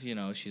reasoning was,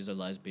 she's a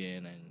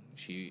lesbian and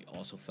she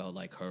also felt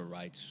like her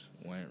rights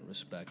weren't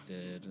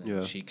respected. And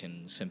Yeah. she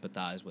can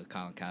sympathize with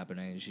Colin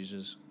Kaepernick, and she's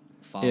just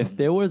following. If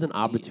there was an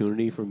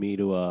opportunity for me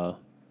to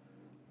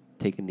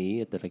take a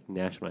knee at the like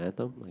national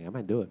anthem, like I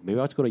might do it. Maybe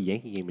I'll just go to a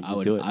Yankee game and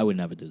just do it. I would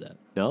never do that.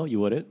 No, you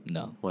wouldn't.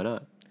 No, Why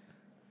not?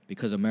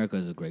 because America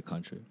is a great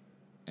country.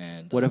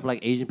 And What if like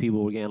Asian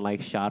people were getting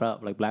like shot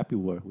up like black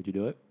people were? Would you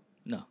do it?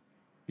 No,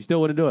 You still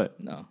wouldn't do it.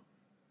 no.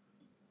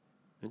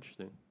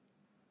 Interesting.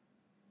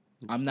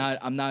 I'm not.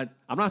 I'm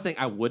not saying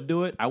I would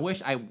do it. I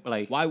wish I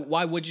like Why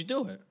would you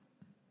do it?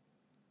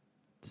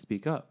 to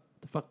speak up.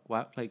 The fuck?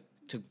 Why? Like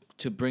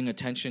To bring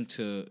attention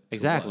to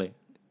exactly.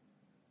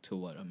 To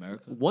what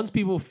America? Once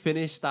people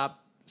stop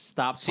See,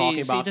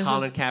 talking about this is-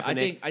 Colin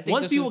Kaepernick. I think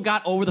Once this people is-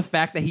 got over the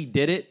fact that he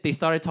did it, they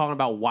started talking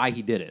about why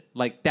he did it.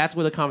 Like that's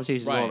where the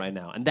conversation's Right. going right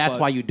now, and that's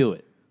But- why you do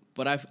it.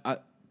 But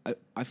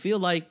I feel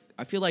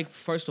like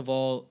first of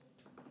all,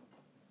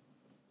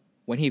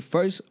 when he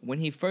first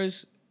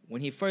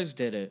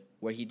did it,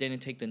 where he didn't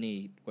take the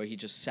knee, where he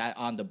just sat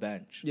on the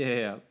bench.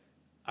 Yeah.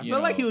 I you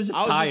feel like know, he was just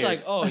I was tired. just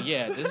like, oh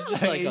yeah, this is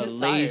just Like, like he's a just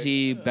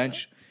lazy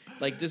bench.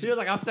 Like this. he was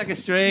like, I'm second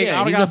string. I yeah,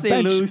 don't he's gotta a stay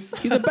bench. loose.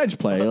 He's a bench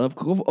player. Of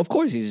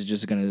course, he's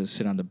just gonna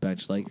sit on the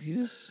bench. Like he's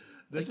just.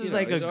 This you is know,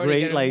 like he's a already great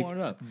getting like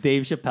warmed up.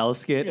 Dave Chappelle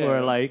skit Yeah.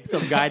 where like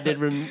some guy did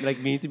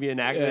mean to be an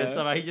actor and Yeah.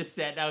 stuff. He just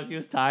sat down. He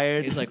was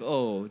tired. He's like,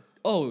 oh,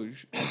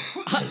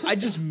 I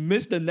just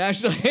missed the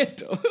national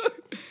anthem.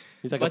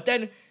 He's like, But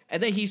then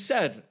he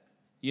said,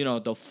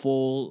 the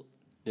full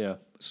yeah.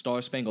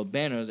 Star Spangled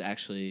Banner is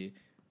actually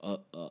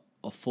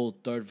a full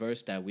third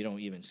verse that we don't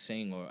even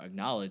sing or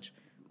acknowledge,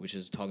 which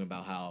is talking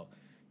about how,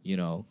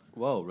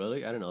 Whoa,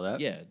 really? I didn't know that.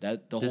 yeah,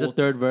 that the There's whole a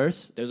third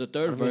verse. there's a I third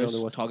don't even know verse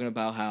there was. talking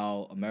about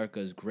how America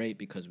is great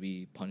because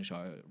we punish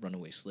our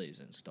runaway slaves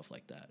and stuff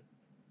like that.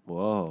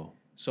 Whoa.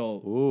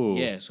 So Ooh.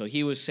 yeah, so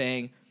he was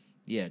saying,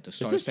 yeah, the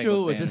Star Is this Spangled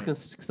true? Or is Banner.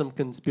 this some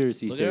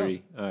conspiracy Look it up.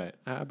 theory? All right,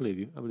 I believe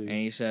you. And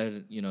he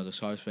said, the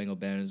Star Spangled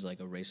Banner is like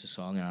a racist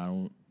song, and I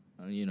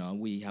don't,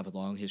 we have a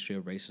long history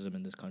of racism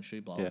in this country,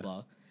 blah, Yeah. blah,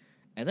 blah.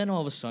 And then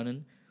all of a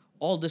sudden,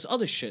 all this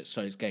other shit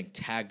starts getting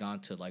tagged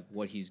onto, like,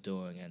 what he's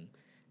doing.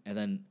 And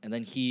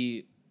then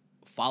he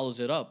follows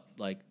it up,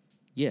 like,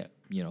 yeah,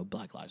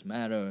 Black Lives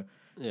Matter,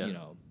 Yeah.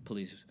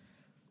 police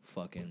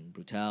fucking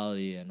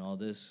brutality and all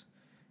this.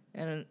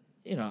 And,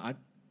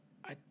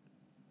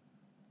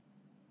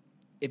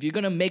 if you're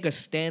going to make a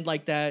stand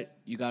like that,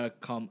 you got to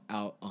come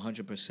out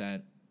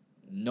 100%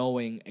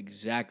 knowing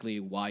exactly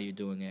why you're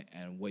doing it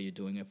and what you're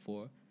doing it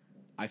for.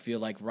 I feel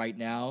like right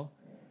now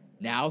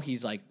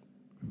he's like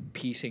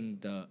piecing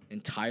the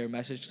entire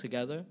message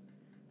together.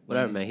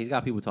 Whatever, man. He's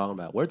got people talking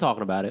about it. We're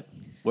talking about it.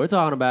 We're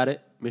talking about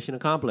it. Mission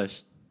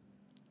accomplished.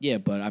 Yeah,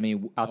 but I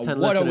mean, Our 10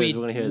 what are listeners we? are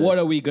gonna hear What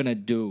this. are we gonna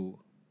do?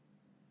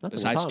 Nothing.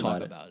 Besides we're talking talk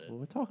about about it. Well,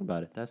 we're talking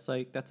about it. That's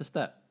a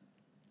step.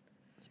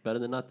 It's better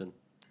than nothing.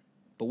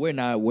 But we're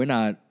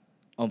not.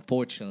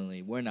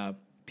 Unfortunately, we're not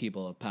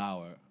people of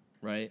power,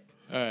 right?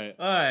 All right.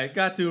 All right,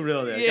 got too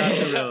real there. Yeah. Got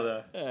too real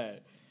there. All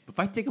right. If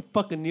I take a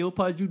fucking kneel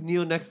pause, you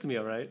kneel next to me,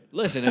 all right?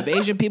 Listen, if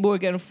Asian people were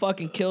getting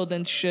fucking killed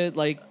and shit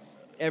like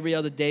every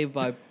other day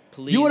by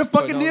police, You wanna for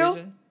fucking no kneel?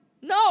 reason-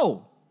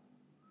 No.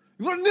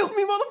 You want to kneel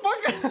me,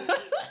 motherfucker?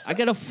 I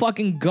get a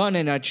fucking gun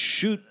and I'd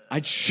shoot.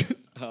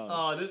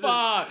 Oh, this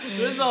Fuck.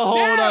 This is a whole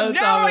Now other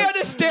I topic.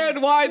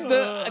 understand why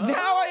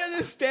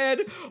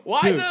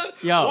Dude,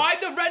 yo. why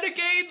the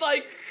renegade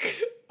like.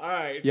 All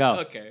right. Yo.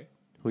 Okay.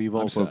 Who you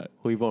voting I'm for? sorry.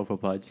 Who you voting for,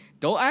 Pudge?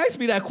 Don't ask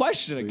me that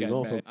question you again,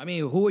 voting man. for? I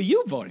mean, who are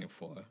you voting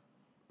for?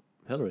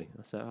 Hillary.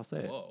 I'll say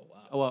it. Whoa, wow.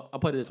 Oh, well, I'll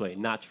put it this way,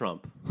 not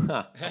Trump.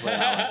 I'll put it that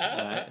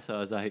way, all right?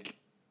 So it's like,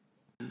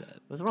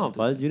 what's wrong,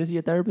 Pudge? You didn't see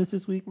a therapist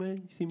this week, man?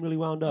 You seem really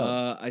wound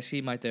up. I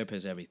see my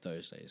therapist every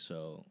Thursday,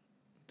 so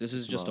this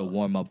is just a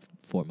warm up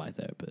for my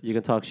therapist. You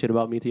can talk shit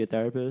about me to your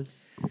therapist?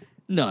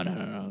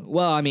 No.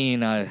 Well, I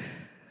mean,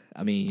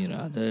 you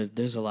know,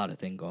 there's a lot of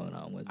thing going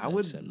on with. I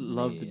would Vince and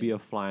love me to be a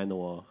fly on the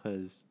wall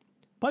because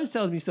Pudge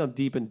tells me some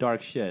deep and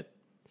dark shit.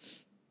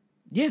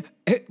 Yeah,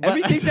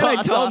 everything so- that I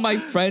tell so- my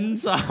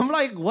friends, So I'm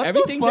like, what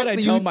everything the fuck that I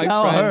do tell you my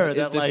tell her friends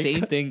is that, the like-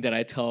 same thing that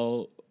I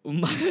tell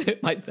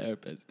my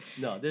therapist.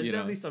 No, there's you know.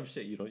 definitely some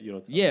shit you don't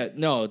tell. Yeah,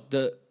 no,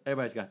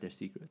 Everybody's got their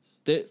secrets.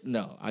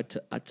 no, I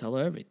tell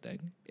her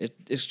everything.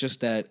 It's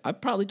just that I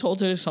probably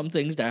told her some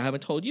things that I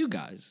haven't told you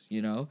guys,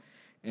 you know,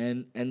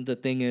 and the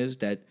thing is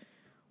that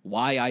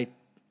why I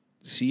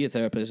see a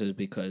therapist is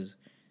because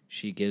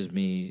she gives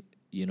me,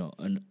 you know,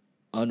 an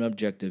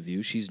unobjective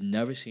view. She's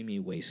never seen me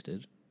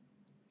wasted.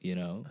 You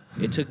know,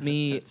 it took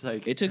me. That's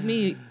like- it took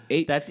me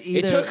 8. That's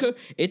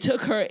It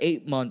took her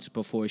 8 months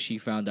before she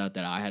found out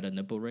that I had a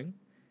nipple ring.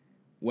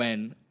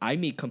 When I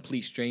meet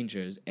complete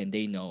strangers and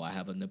they know I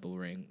have a nipple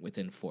ring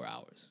within 4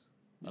 hours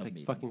of Like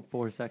meeting. fucking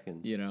 4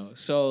 seconds. You know,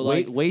 so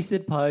like,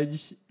 Wasted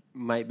Pudge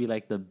might be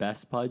like the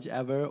best Pudge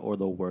ever or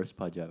the worst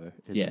Pudge ever.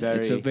 Yeah,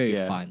 it's a very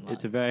fine line.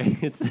 It's a very.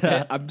 It's.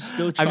 I'm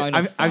still trying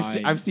to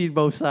find. I've seen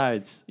both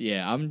sides.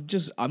 Yeah,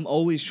 I'm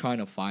always trying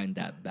to find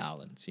that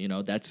balance. You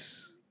know,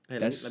 that's. Hey,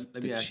 That's let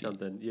the me ask cheat.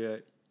 something.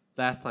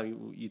 Last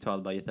time you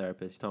talked about your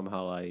therapist, you talking about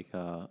how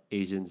like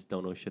Asians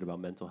don't know shit about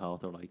mental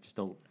health or like just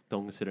don't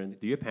consider anything.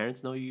 Do your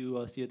parents know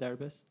you see a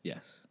therapist?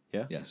 Yes.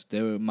 Yeah? Yes.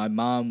 My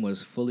mom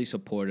was fully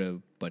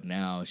supportive, but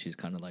now she's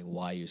kind of like,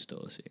 why are you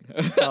still seeing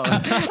her?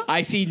 Oh.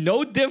 I see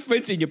no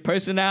difference in your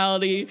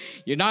personality.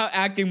 You're not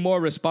acting more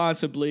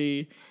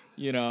responsibly.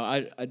 You know,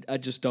 I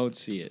just don't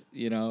see it,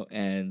 you know?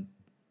 And,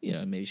 you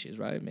know, maybe she's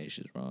right, maybe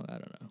she's wrong. I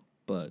don't know.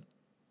 But,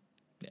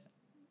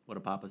 What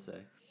did Papa say?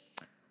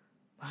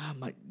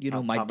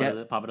 my Papa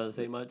dad. Papa doesn't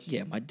say much.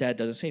 Yeah, my dad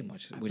doesn't say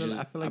much, which is.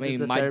 I feel like I this mean,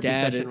 is a my therapy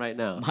dad. session right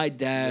now. My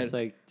dad. It's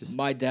like just.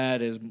 My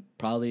dad is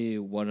probably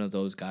one of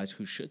those guys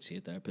who should see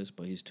a therapist,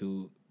 but he's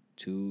too.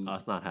 Oh,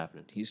 it's not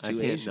happening. He's I too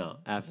can't- Asian. No,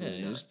 absolutely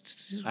Yeah,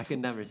 not. I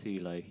can never see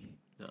like.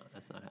 No,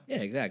 that's not happening.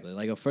 Yeah, exactly.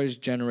 Like a first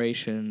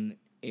generation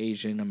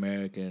Asian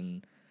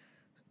American,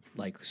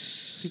 like.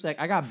 He's like,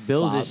 I got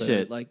bills and father,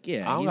 shit. like,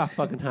 yeah, I don't got he's-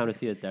 fucking time to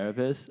see a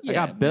therapist. I Yeah,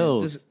 got man,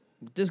 bills.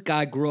 This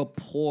guy grew up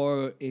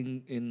poor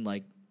in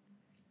like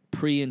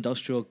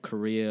pre-industrial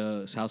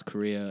Korea, South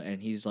Korea,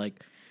 and he's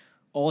like,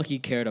 all he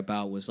cared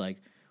about was like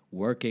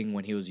working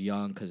when he was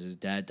young because his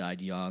dad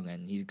died young,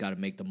 and he's got to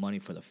make the money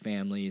for the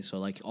family. So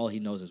like, all he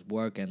knows is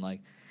work, and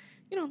like,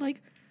 you know,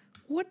 like,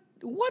 what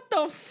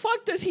the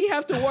fuck does he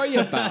have to worry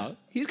about?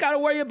 He's got to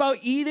worry about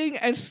eating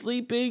and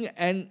sleeping,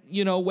 and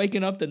you know,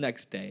 waking up the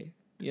next day.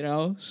 You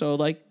know, so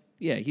like,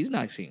 yeah, he's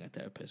not seeing a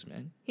therapist,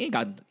 man. He ain't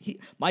got.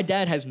 My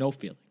dad has no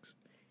feelings.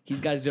 He's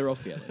got zero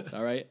feelings.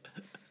 All right.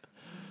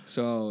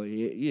 So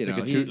you know,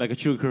 like a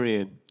true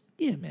Korean.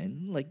 yeah,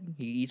 man. Like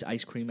he eats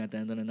ice cream at the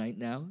end of the night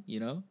now. You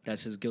know,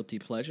 that's his guilty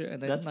pleasure.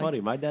 And then, That's like,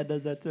 funny. My dad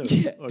does that too.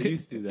 Yeah. Or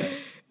used to do that.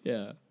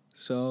 Yeah.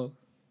 So,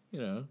 you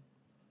know,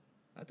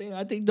 I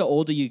think the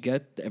older you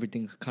get,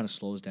 everything kind of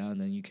slows down, and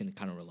then you can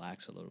kind of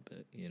relax a little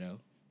bit. You know.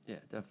 Yeah,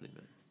 definitely,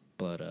 man.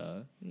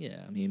 But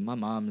yeah, I mean, my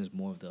mom is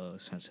more of the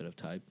sensitive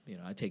type. You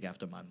know, I take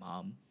after my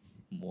mom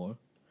more.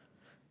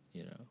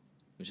 You know,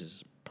 which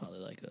is probably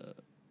like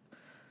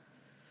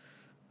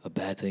a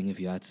bad thing if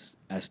you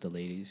ask the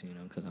ladies. You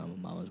know, because I'm a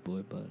mama's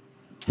boy. But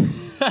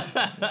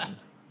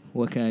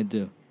what can I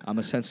do? I'm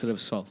a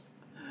sensitive soul.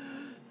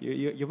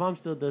 Your mom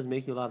still does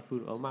make you a lot of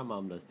food. Oh, my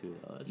mom does too.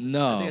 I think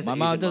No, it's my an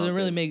mom Asian doesn't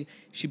really thing. make.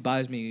 She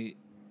buys me.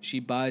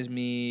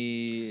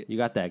 You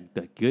got the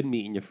good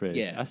meat in your fridge.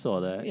 Yeah, I saw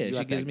that. Yeah, You she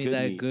got gives me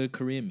that meat. good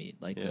Korean meat,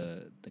 like Yeah.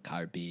 the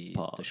kalbi, the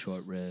Pause.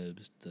 short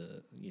ribs,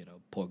 the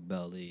pork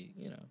belly,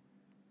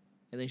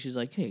 and then she's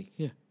like, "Hey,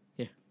 here."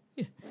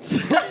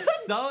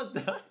 No,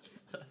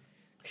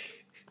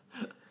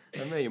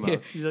 I met your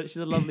mom. She's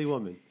a lovely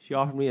woman. She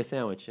offered me a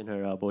sandwich in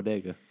her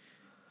bodega.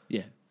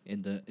 Yeah,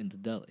 in the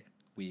deli.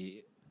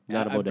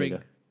 Not a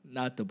bodega.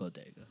 Not the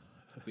bodega.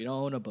 We don't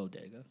own a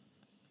bodega.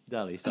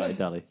 Deli. Sorry,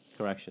 deli.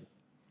 Correction.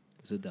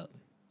 It's a deli.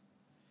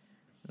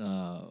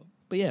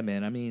 But yeah,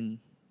 man. I mean,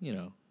 you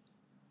know.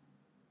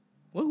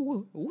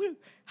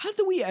 How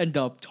did we end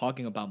up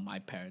talking about my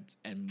parents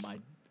and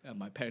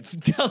my parents'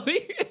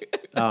 deli?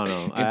 I don't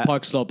know. In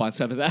Park Slope on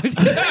 7th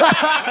Avenue.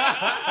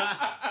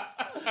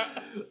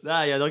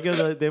 Nah, yeah, don't give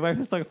them. They might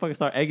fucking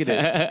start egging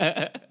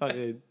it.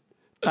 Fucking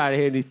tired of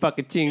hearing these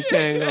fucking ching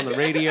changs on the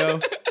radio.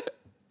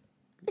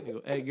 You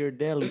go egg your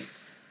deli,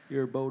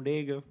 your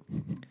bodega.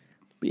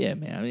 But yeah,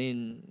 man. I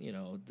mean, you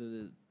know,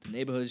 the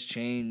neighborhood's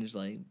changed.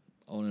 Like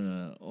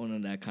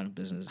owning that kind of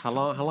business. How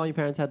long your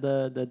parents had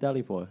the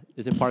deli for?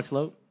 Is it Park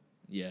Slope?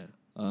 Yeah.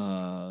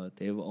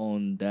 They've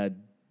owned that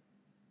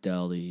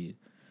deli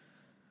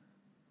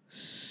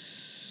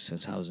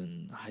since I was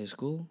in high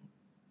school.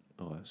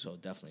 Oh, So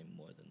definitely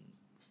more than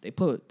they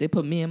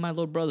put me and my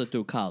little brother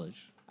through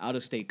college, out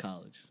of state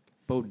college.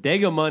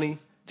 bodega money.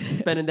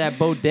 Spending that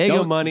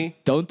bodega money.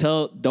 Don't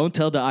tell the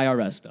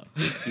IRS though.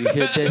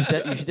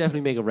 You should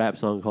definitely make a rap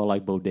song called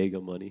like Bodega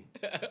Money.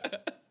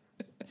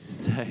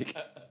 It's like,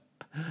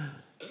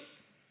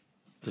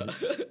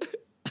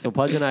 so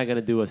Pudge and I are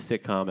gonna do a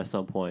sitcom at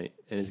some point,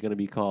 and it's gonna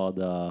be called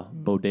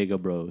Bodega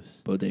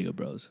Bros. Bodega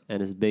Bros.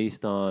 And it's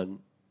based on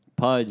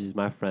Pudge is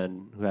my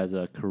friend who has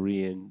a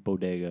Korean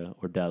bodega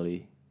or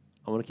deli.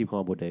 I want to keep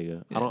calling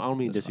bodega. Yeah, I don't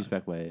mean that's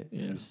disrespect by it.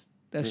 Yeah, Just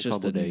that's call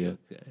just the bodega.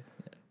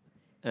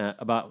 bodega.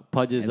 About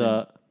Pudge's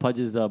And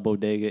Pudge's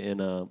bodega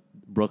in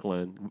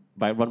Brooklyn,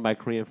 run by a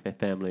Korean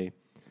family,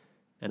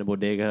 and a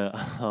bodega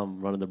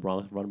run in the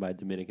Bronx, run by a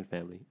Dominican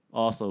family,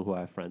 also who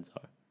our friends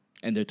are,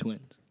 And they're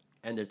twins.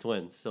 and they're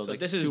twins. So, So like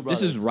this two is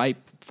brothers.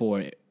 ripe for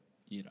it.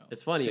 You know,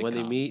 It's funny when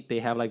they sitcom. meet, they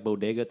have like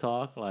bodega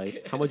talk,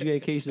 like how much you get a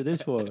case of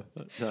this for? No,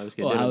 I'm just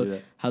kidding. Well, They don't do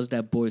that. how's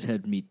that boy's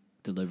head meat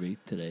delivery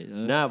today?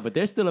 Nah, but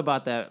they're still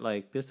about that.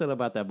 Like they're still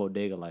about that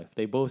bodega life.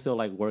 They both still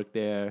like work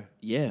there.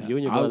 Yeah, You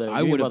and your brother. I you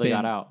and your would have brother been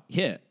got out.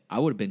 Yeah, I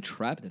would have been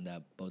trapped in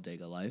that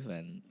bodega life,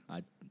 and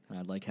I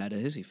like had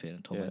a hissy fit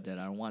and told Yeah. my dad,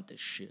 I don't want this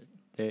shit.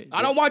 They-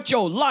 I don't want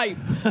your life.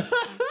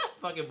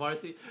 fucking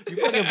varsity. You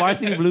fucking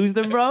varsity blues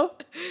them, bro.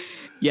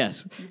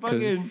 Yes,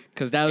 fucking-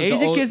 because that was the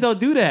Asian old, kids don't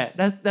do that.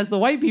 That's the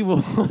white people.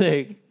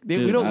 like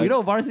Dude, we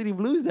don't varsity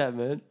blues that,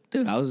 man.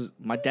 dude.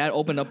 My dad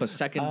opened up a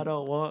second. I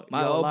don't want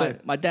your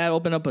life. My dad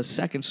opened up a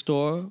second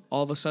store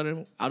all of a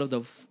sudden out of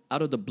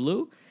the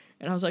blue,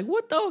 and I was like,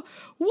 what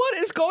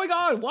is going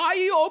on? Why are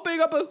you opening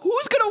up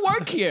who's gonna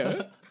work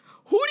here?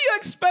 Who do you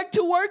expect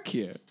to work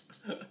here?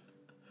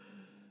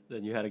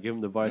 Then you had to give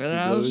him the varsity And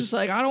I blues. was just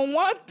like, I don't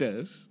want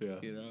this. Yeah.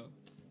 You know.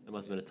 That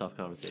must have been a tough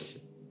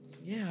conversation.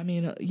 Yeah, I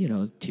mean, you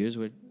know, tears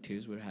were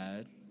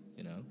had,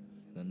 you know,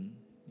 and then,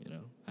 you know,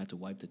 I had to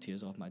wipe the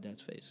tears off my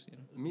dad's face, you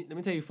know. Let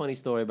me tell you a funny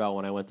story about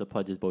when I went to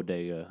Pudge's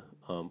bodega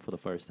for the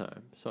first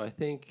time. So I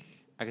think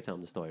I could tell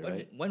him the story,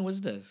 right? When was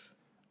this?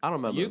 I don't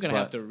remember. You're gonna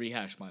have but- to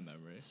rehash my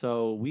memory.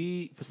 So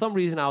for some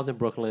reason, I was in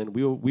Brooklyn.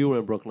 We were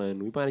in Brooklyn.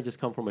 We might have just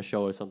come from a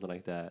show or something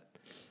like that.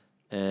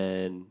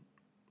 And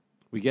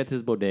we get to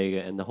this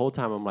bodega, and the whole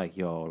time I'm like,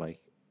 yo,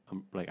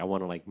 I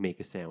want to like make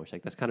a sandwich.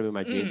 Like that's kind of been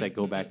my dreams. Like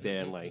go back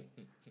there and like,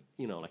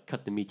 you know, like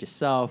cut the meat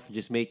yourself.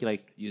 Just make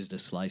like Use the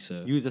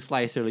slicer, use a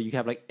slicer. Like, you can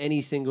have like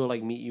any single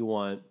like meat you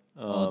want.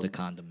 all the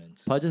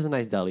condiments, Pudge is a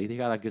nice deli. They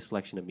got a good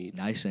selection of meats.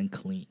 nice and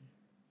clean.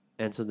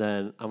 And so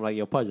then I'm like,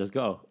 yo, Pudge, let's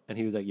go. And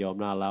he was like, yo, I'm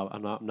not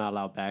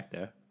allowed back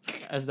there.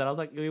 And then I was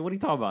like, what are you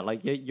talking about? Like,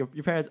 your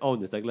parents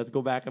own this. Like, let's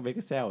go back and make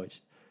a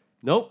sandwich.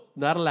 Nope,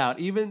 not allowed.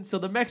 Even so,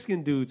 the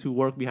Mexican dudes who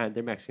work behind,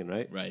 they're Mexican,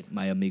 right? Right,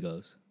 my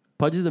amigos.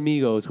 Pudge's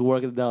amigos who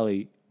work at the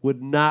deli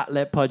would not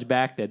let Pudge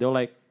back there. They're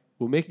like,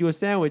 we'll make you a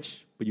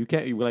sandwich, but you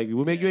can't.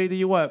 We'll make you anything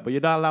you want, but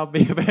you're not allowed.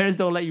 Your parents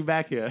don't let you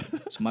back here.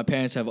 So my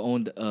parents have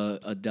owned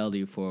a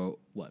deli for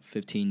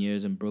 15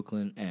 years in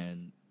Brooklyn,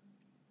 and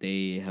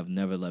they have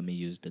never let me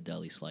use the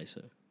deli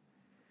slicer.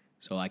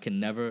 So I can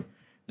never,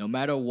 no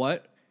matter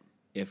what,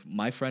 if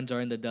my friends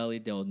are in the deli,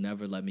 they'll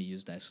never let me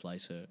use that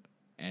slicer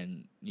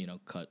and, you know,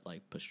 cut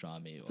like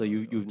pastrami. So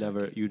you've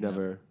never.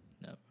 never.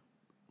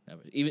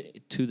 Even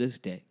to this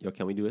day, Yo,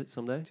 can we do it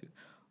someday?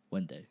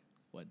 one day.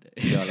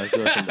 Yo, let's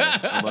do it someday.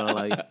 I'm gonna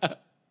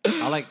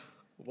like.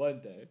 One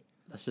day.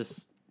 Let's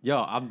just. Yo,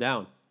 I'm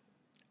down.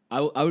 I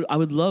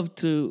would love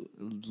to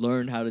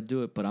learn how to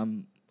do it, but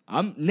I'm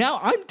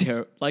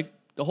terrible. Like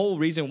the whole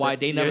reason why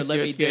they never let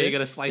You're me scared do it, you're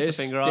gonna slice the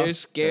finger They're off?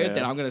 scared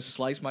that Yeah. I'm gonna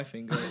slice my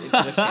finger into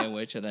the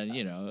sandwich, and then,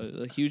 you know,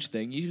 a huge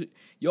thing.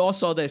 You all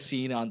saw that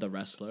scene on The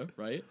Wrestler,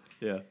 right?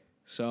 Yeah.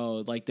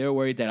 So like they're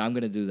worried that I'm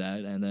gonna do that,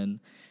 and then,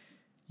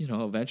 you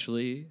know,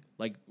 eventually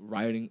like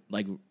learning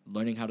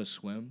how to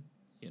swim,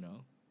 you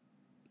know,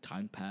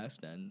 time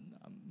passed, and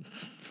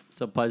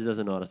So Pudge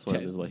doesn't know how to swim,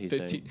 10, is what he's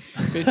 15,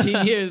 saying.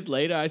 15 years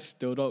later, I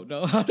still don't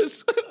know how to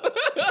swim.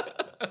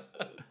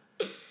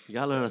 You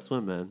gotta learn how to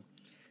swim, man.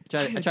 Do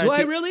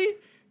I really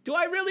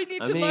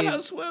need I to learn how mean,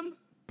 to swim?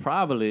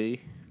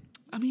 Probably.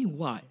 I mean,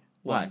 why?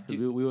 Why? 'Cause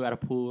we were at a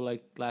pool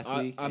like last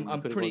week. and I'm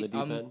you couldn't pretty.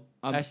 go in the deep end?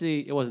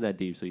 Actually, it wasn't that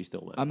deep, so you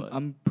still went. but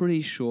I'm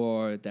pretty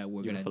sure that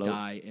we're You gonna float?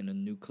 die in a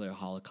nuclear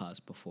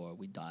holocaust before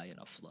we die in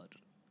a flood.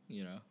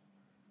 You know.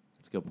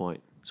 that's a good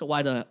point. So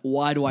why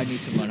do I need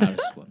to learn how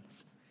to swim?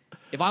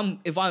 If I'm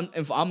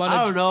on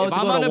I don't know, if to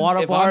I'm go to on a a, water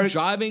if I'm park.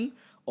 driving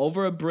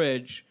over a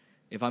bridge,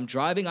 if I'm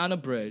driving on a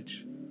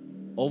bridge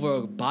over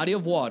a body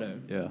of water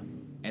Yeah.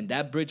 and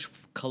that bridge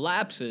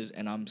collapses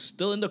and I'm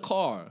still in the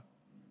car,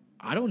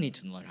 I don't need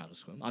to learn how to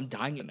swim. I'm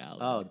dying now.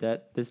 Oh,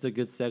 this is a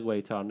good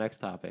segue to our next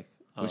topic.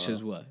 Which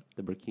is what?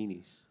 The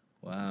bikinis.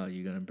 Wow,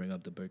 you're gonna bring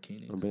up the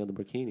bikini? I'm gonna bring up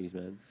the bikinis,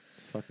 man.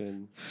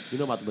 Fucking, you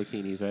know about the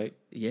bikinis, right?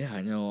 Yeah,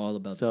 I know all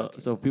about So, the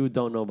bikini. so if people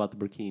don't know about the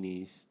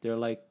bikinis, they're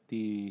like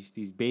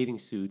these bathing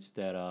suits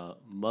that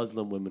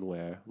Muslim women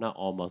wear. Not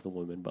all Muslim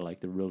women, but like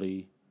the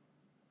really,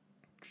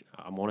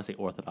 I want to say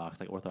Orthodox,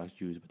 like Orthodox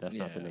Jews, but that's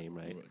not the name,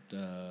 right?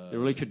 They're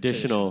really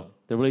traditional.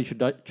 They're really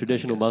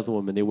traditional guess Muslim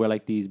women. They wear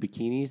like these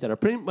bikinis that are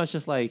pretty much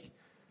just like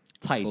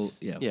tights.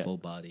 Full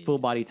body. Full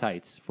body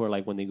tights for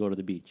like when they go to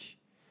the beach.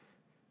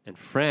 And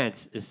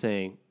France is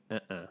saying,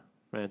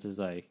 France is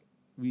like,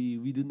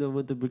 we do not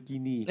want the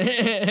bikini.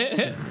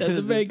 That's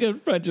a very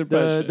good French The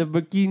impression.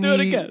 bikini. Do it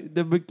again.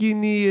 The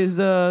bikini is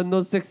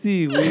not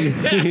sexy. We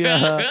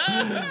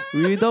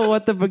don't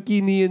want the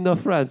bikini in the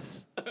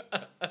France.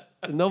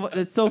 No,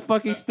 it's so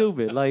fucking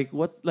stupid. Like,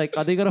 what? Like,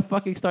 are they gonna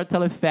fucking start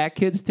telling fat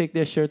kids to take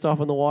their shirts off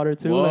in the water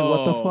too? Like,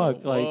 what the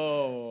fuck?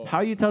 Like, how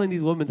are you telling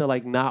these women to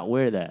like not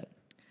wear that?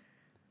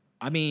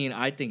 I mean,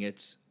 I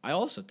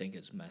also think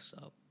it's messed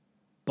up,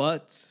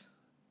 but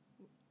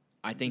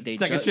I think they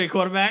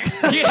quarterback.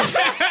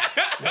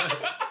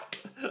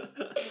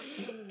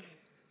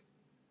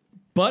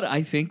 But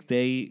I think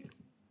they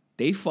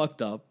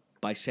fucked up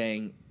by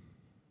saying,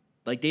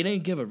 like, they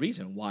didn't give a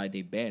reason why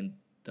they banned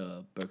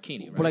the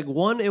burkini, right? But like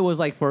one, it was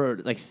like for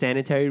like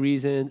sanitary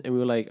reasons, and we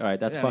were like, all right,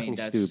 that's I fucking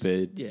mean,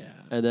 stupid. Yeah.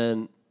 And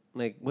then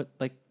like what,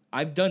 like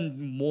I've done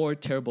more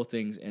terrible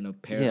things in a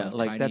pair of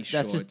like tiny that's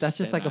shorts just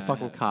than like a I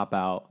fucking have. cop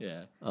out.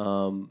 Yeah.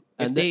 And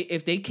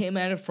If they came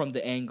at it from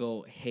the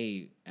angle,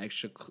 hey,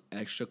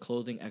 extra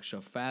clothing,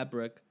 extra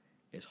fabric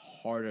is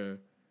harder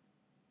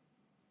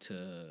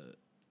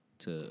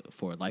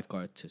for a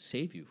lifeguard to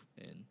save you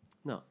in.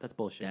 no, that's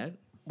bullshit. That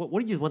What do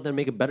you just want them to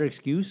make a better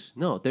excuse?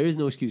 No, there is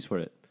no excuse for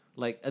it.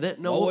 Like and then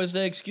no. what was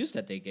the excuse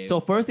that they gave? So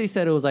first they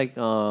said it was like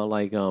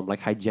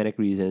hygienic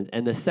reasons,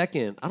 and the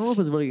second, I don't know if it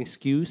was really an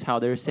excuse. How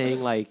they're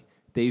saying like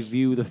they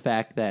view the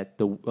fact that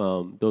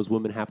those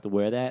women have to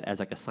wear that as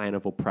like a sign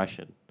of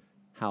oppression.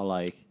 How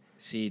like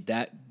see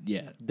that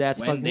That's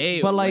when fucking-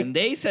 they but, like- when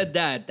they said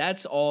that,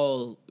 that's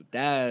all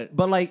that.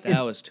 But like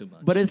that was too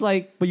much. But it's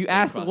like, but you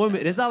ask the crossed woman.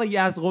 that It's not like you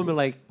ask the woman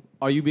like,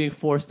 "Are you being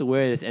forced to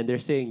wear this?" And they're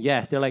saying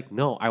yes. They're like,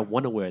 "No, I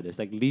want to wear this.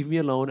 Like, leave me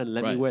alone and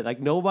let me Right. wear." Like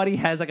nobody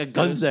has like a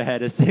gun to their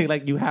head and saying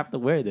like you have to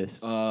wear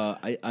this.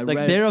 I like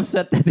read they're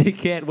upset that they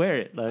can't wear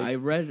it. Like I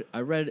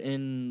read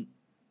in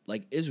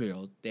like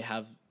Israel they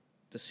have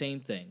the same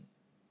thing.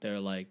 They're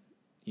like,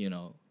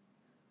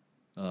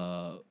 women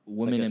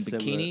like a in similar-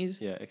 bikinis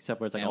yeah, except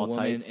where it's like and all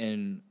women tights.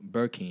 in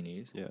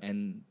burkinis, Yeah.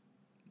 and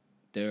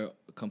they're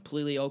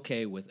completely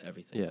okay with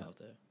everything Yeah. out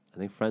there. I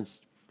think France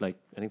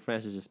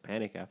is just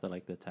panic after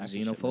like the attack. and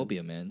shit, man.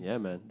 Xenophobia, man. Yeah,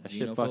 man. That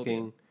shit Xenophobia.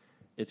 fucking.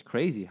 It's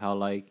crazy how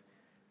like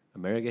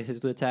America gets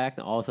hit with attack,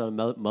 and all of a sudden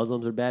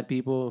Muslims are bad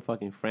people, and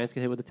fucking France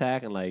gets hit with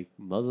attack, and like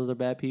Muslims are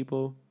bad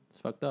people. It's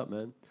fucked up,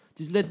 man.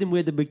 Just let them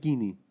wear the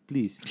bikini,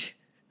 please,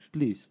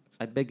 please.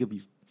 I beg of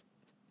you.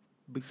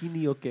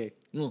 Bikini, okay.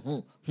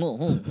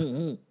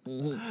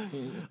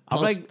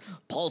 I'm like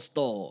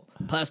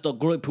Pastor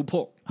great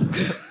people.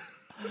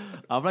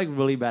 I'm like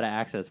really bad at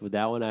accents, but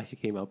that one actually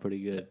came out pretty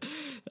good.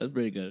 That's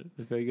pretty good.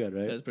 It's very good,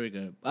 right? That's pretty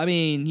good. I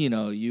mean,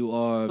 you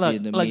are Look,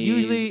 Vietnamese. like,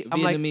 usually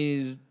I'm like-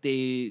 Vietnamese,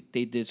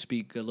 they did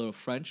speak a little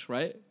French,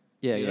 right?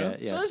 yeah, you yeah, know?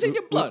 yeah. So it's in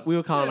your blood. We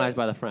were colonized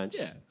by the French.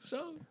 Yeah.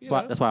 So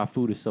That's why our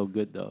food is so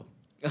good, though.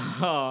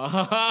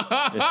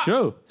 why? It's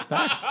true. It's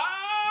facts.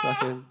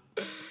 Fucking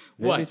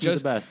What? Vietnamese food's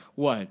Just the best.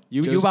 what?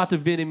 You Just- about to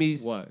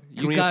Vietnamese What?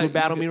 You Korean got- food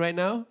battle you me right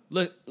now?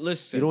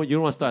 listen. You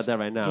don't want to start that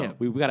right now. Yeah.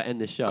 We got to end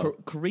this show.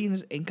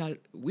 Koreans ain't got.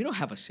 We don't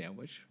have a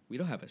sandwich. We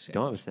don't have a sandwich.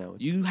 Don't have a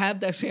sandwich. You have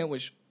that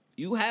sandwich.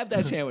 You have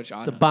that sandwich on.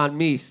 It's a us. banh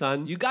mi,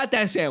 son. You got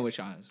that sandwich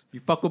on. Us. You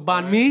fuck with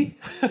banh mi?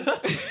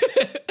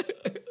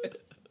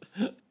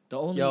 The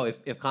only. Yo,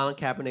 if Colin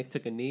Kaepernick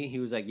took a knee, he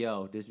was like,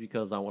 "Yo, this is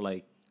because I'm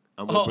with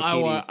Oh, I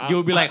bikinis." want- You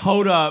would be like,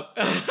 "Hold up,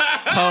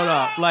 hold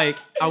up." Like,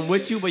 I'm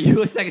with you, but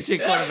you a second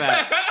string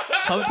quarterback.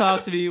 Come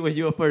talk to me when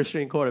you a first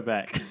string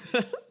quarterback.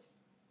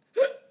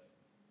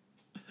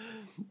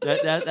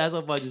 That's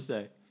what Budget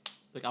say.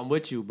 Like, I'm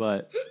with you,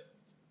 but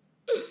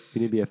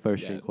you need to be a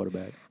first string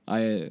quarterback.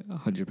 I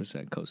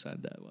 100%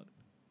 co-signed that one.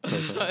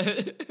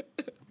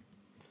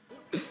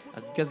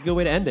 That's a good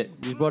way to end it.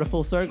 We brought it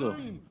full circle.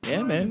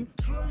 Yeah, man.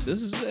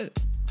 This is it.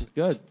 It's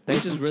good. They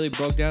Thanks. just really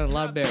broke down a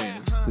lot of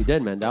barriers. We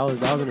did, man. That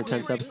was an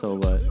intense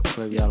episode, but I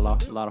feel like we got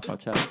a lot of fun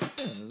chat. Yeah,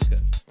 that was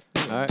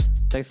good. All right.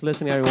 Thanks for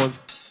listening, everyone.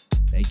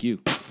 Thank you.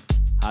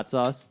 Hot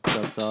sauce,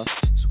 sub sauce,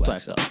 Swag swag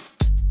sauce. sauce.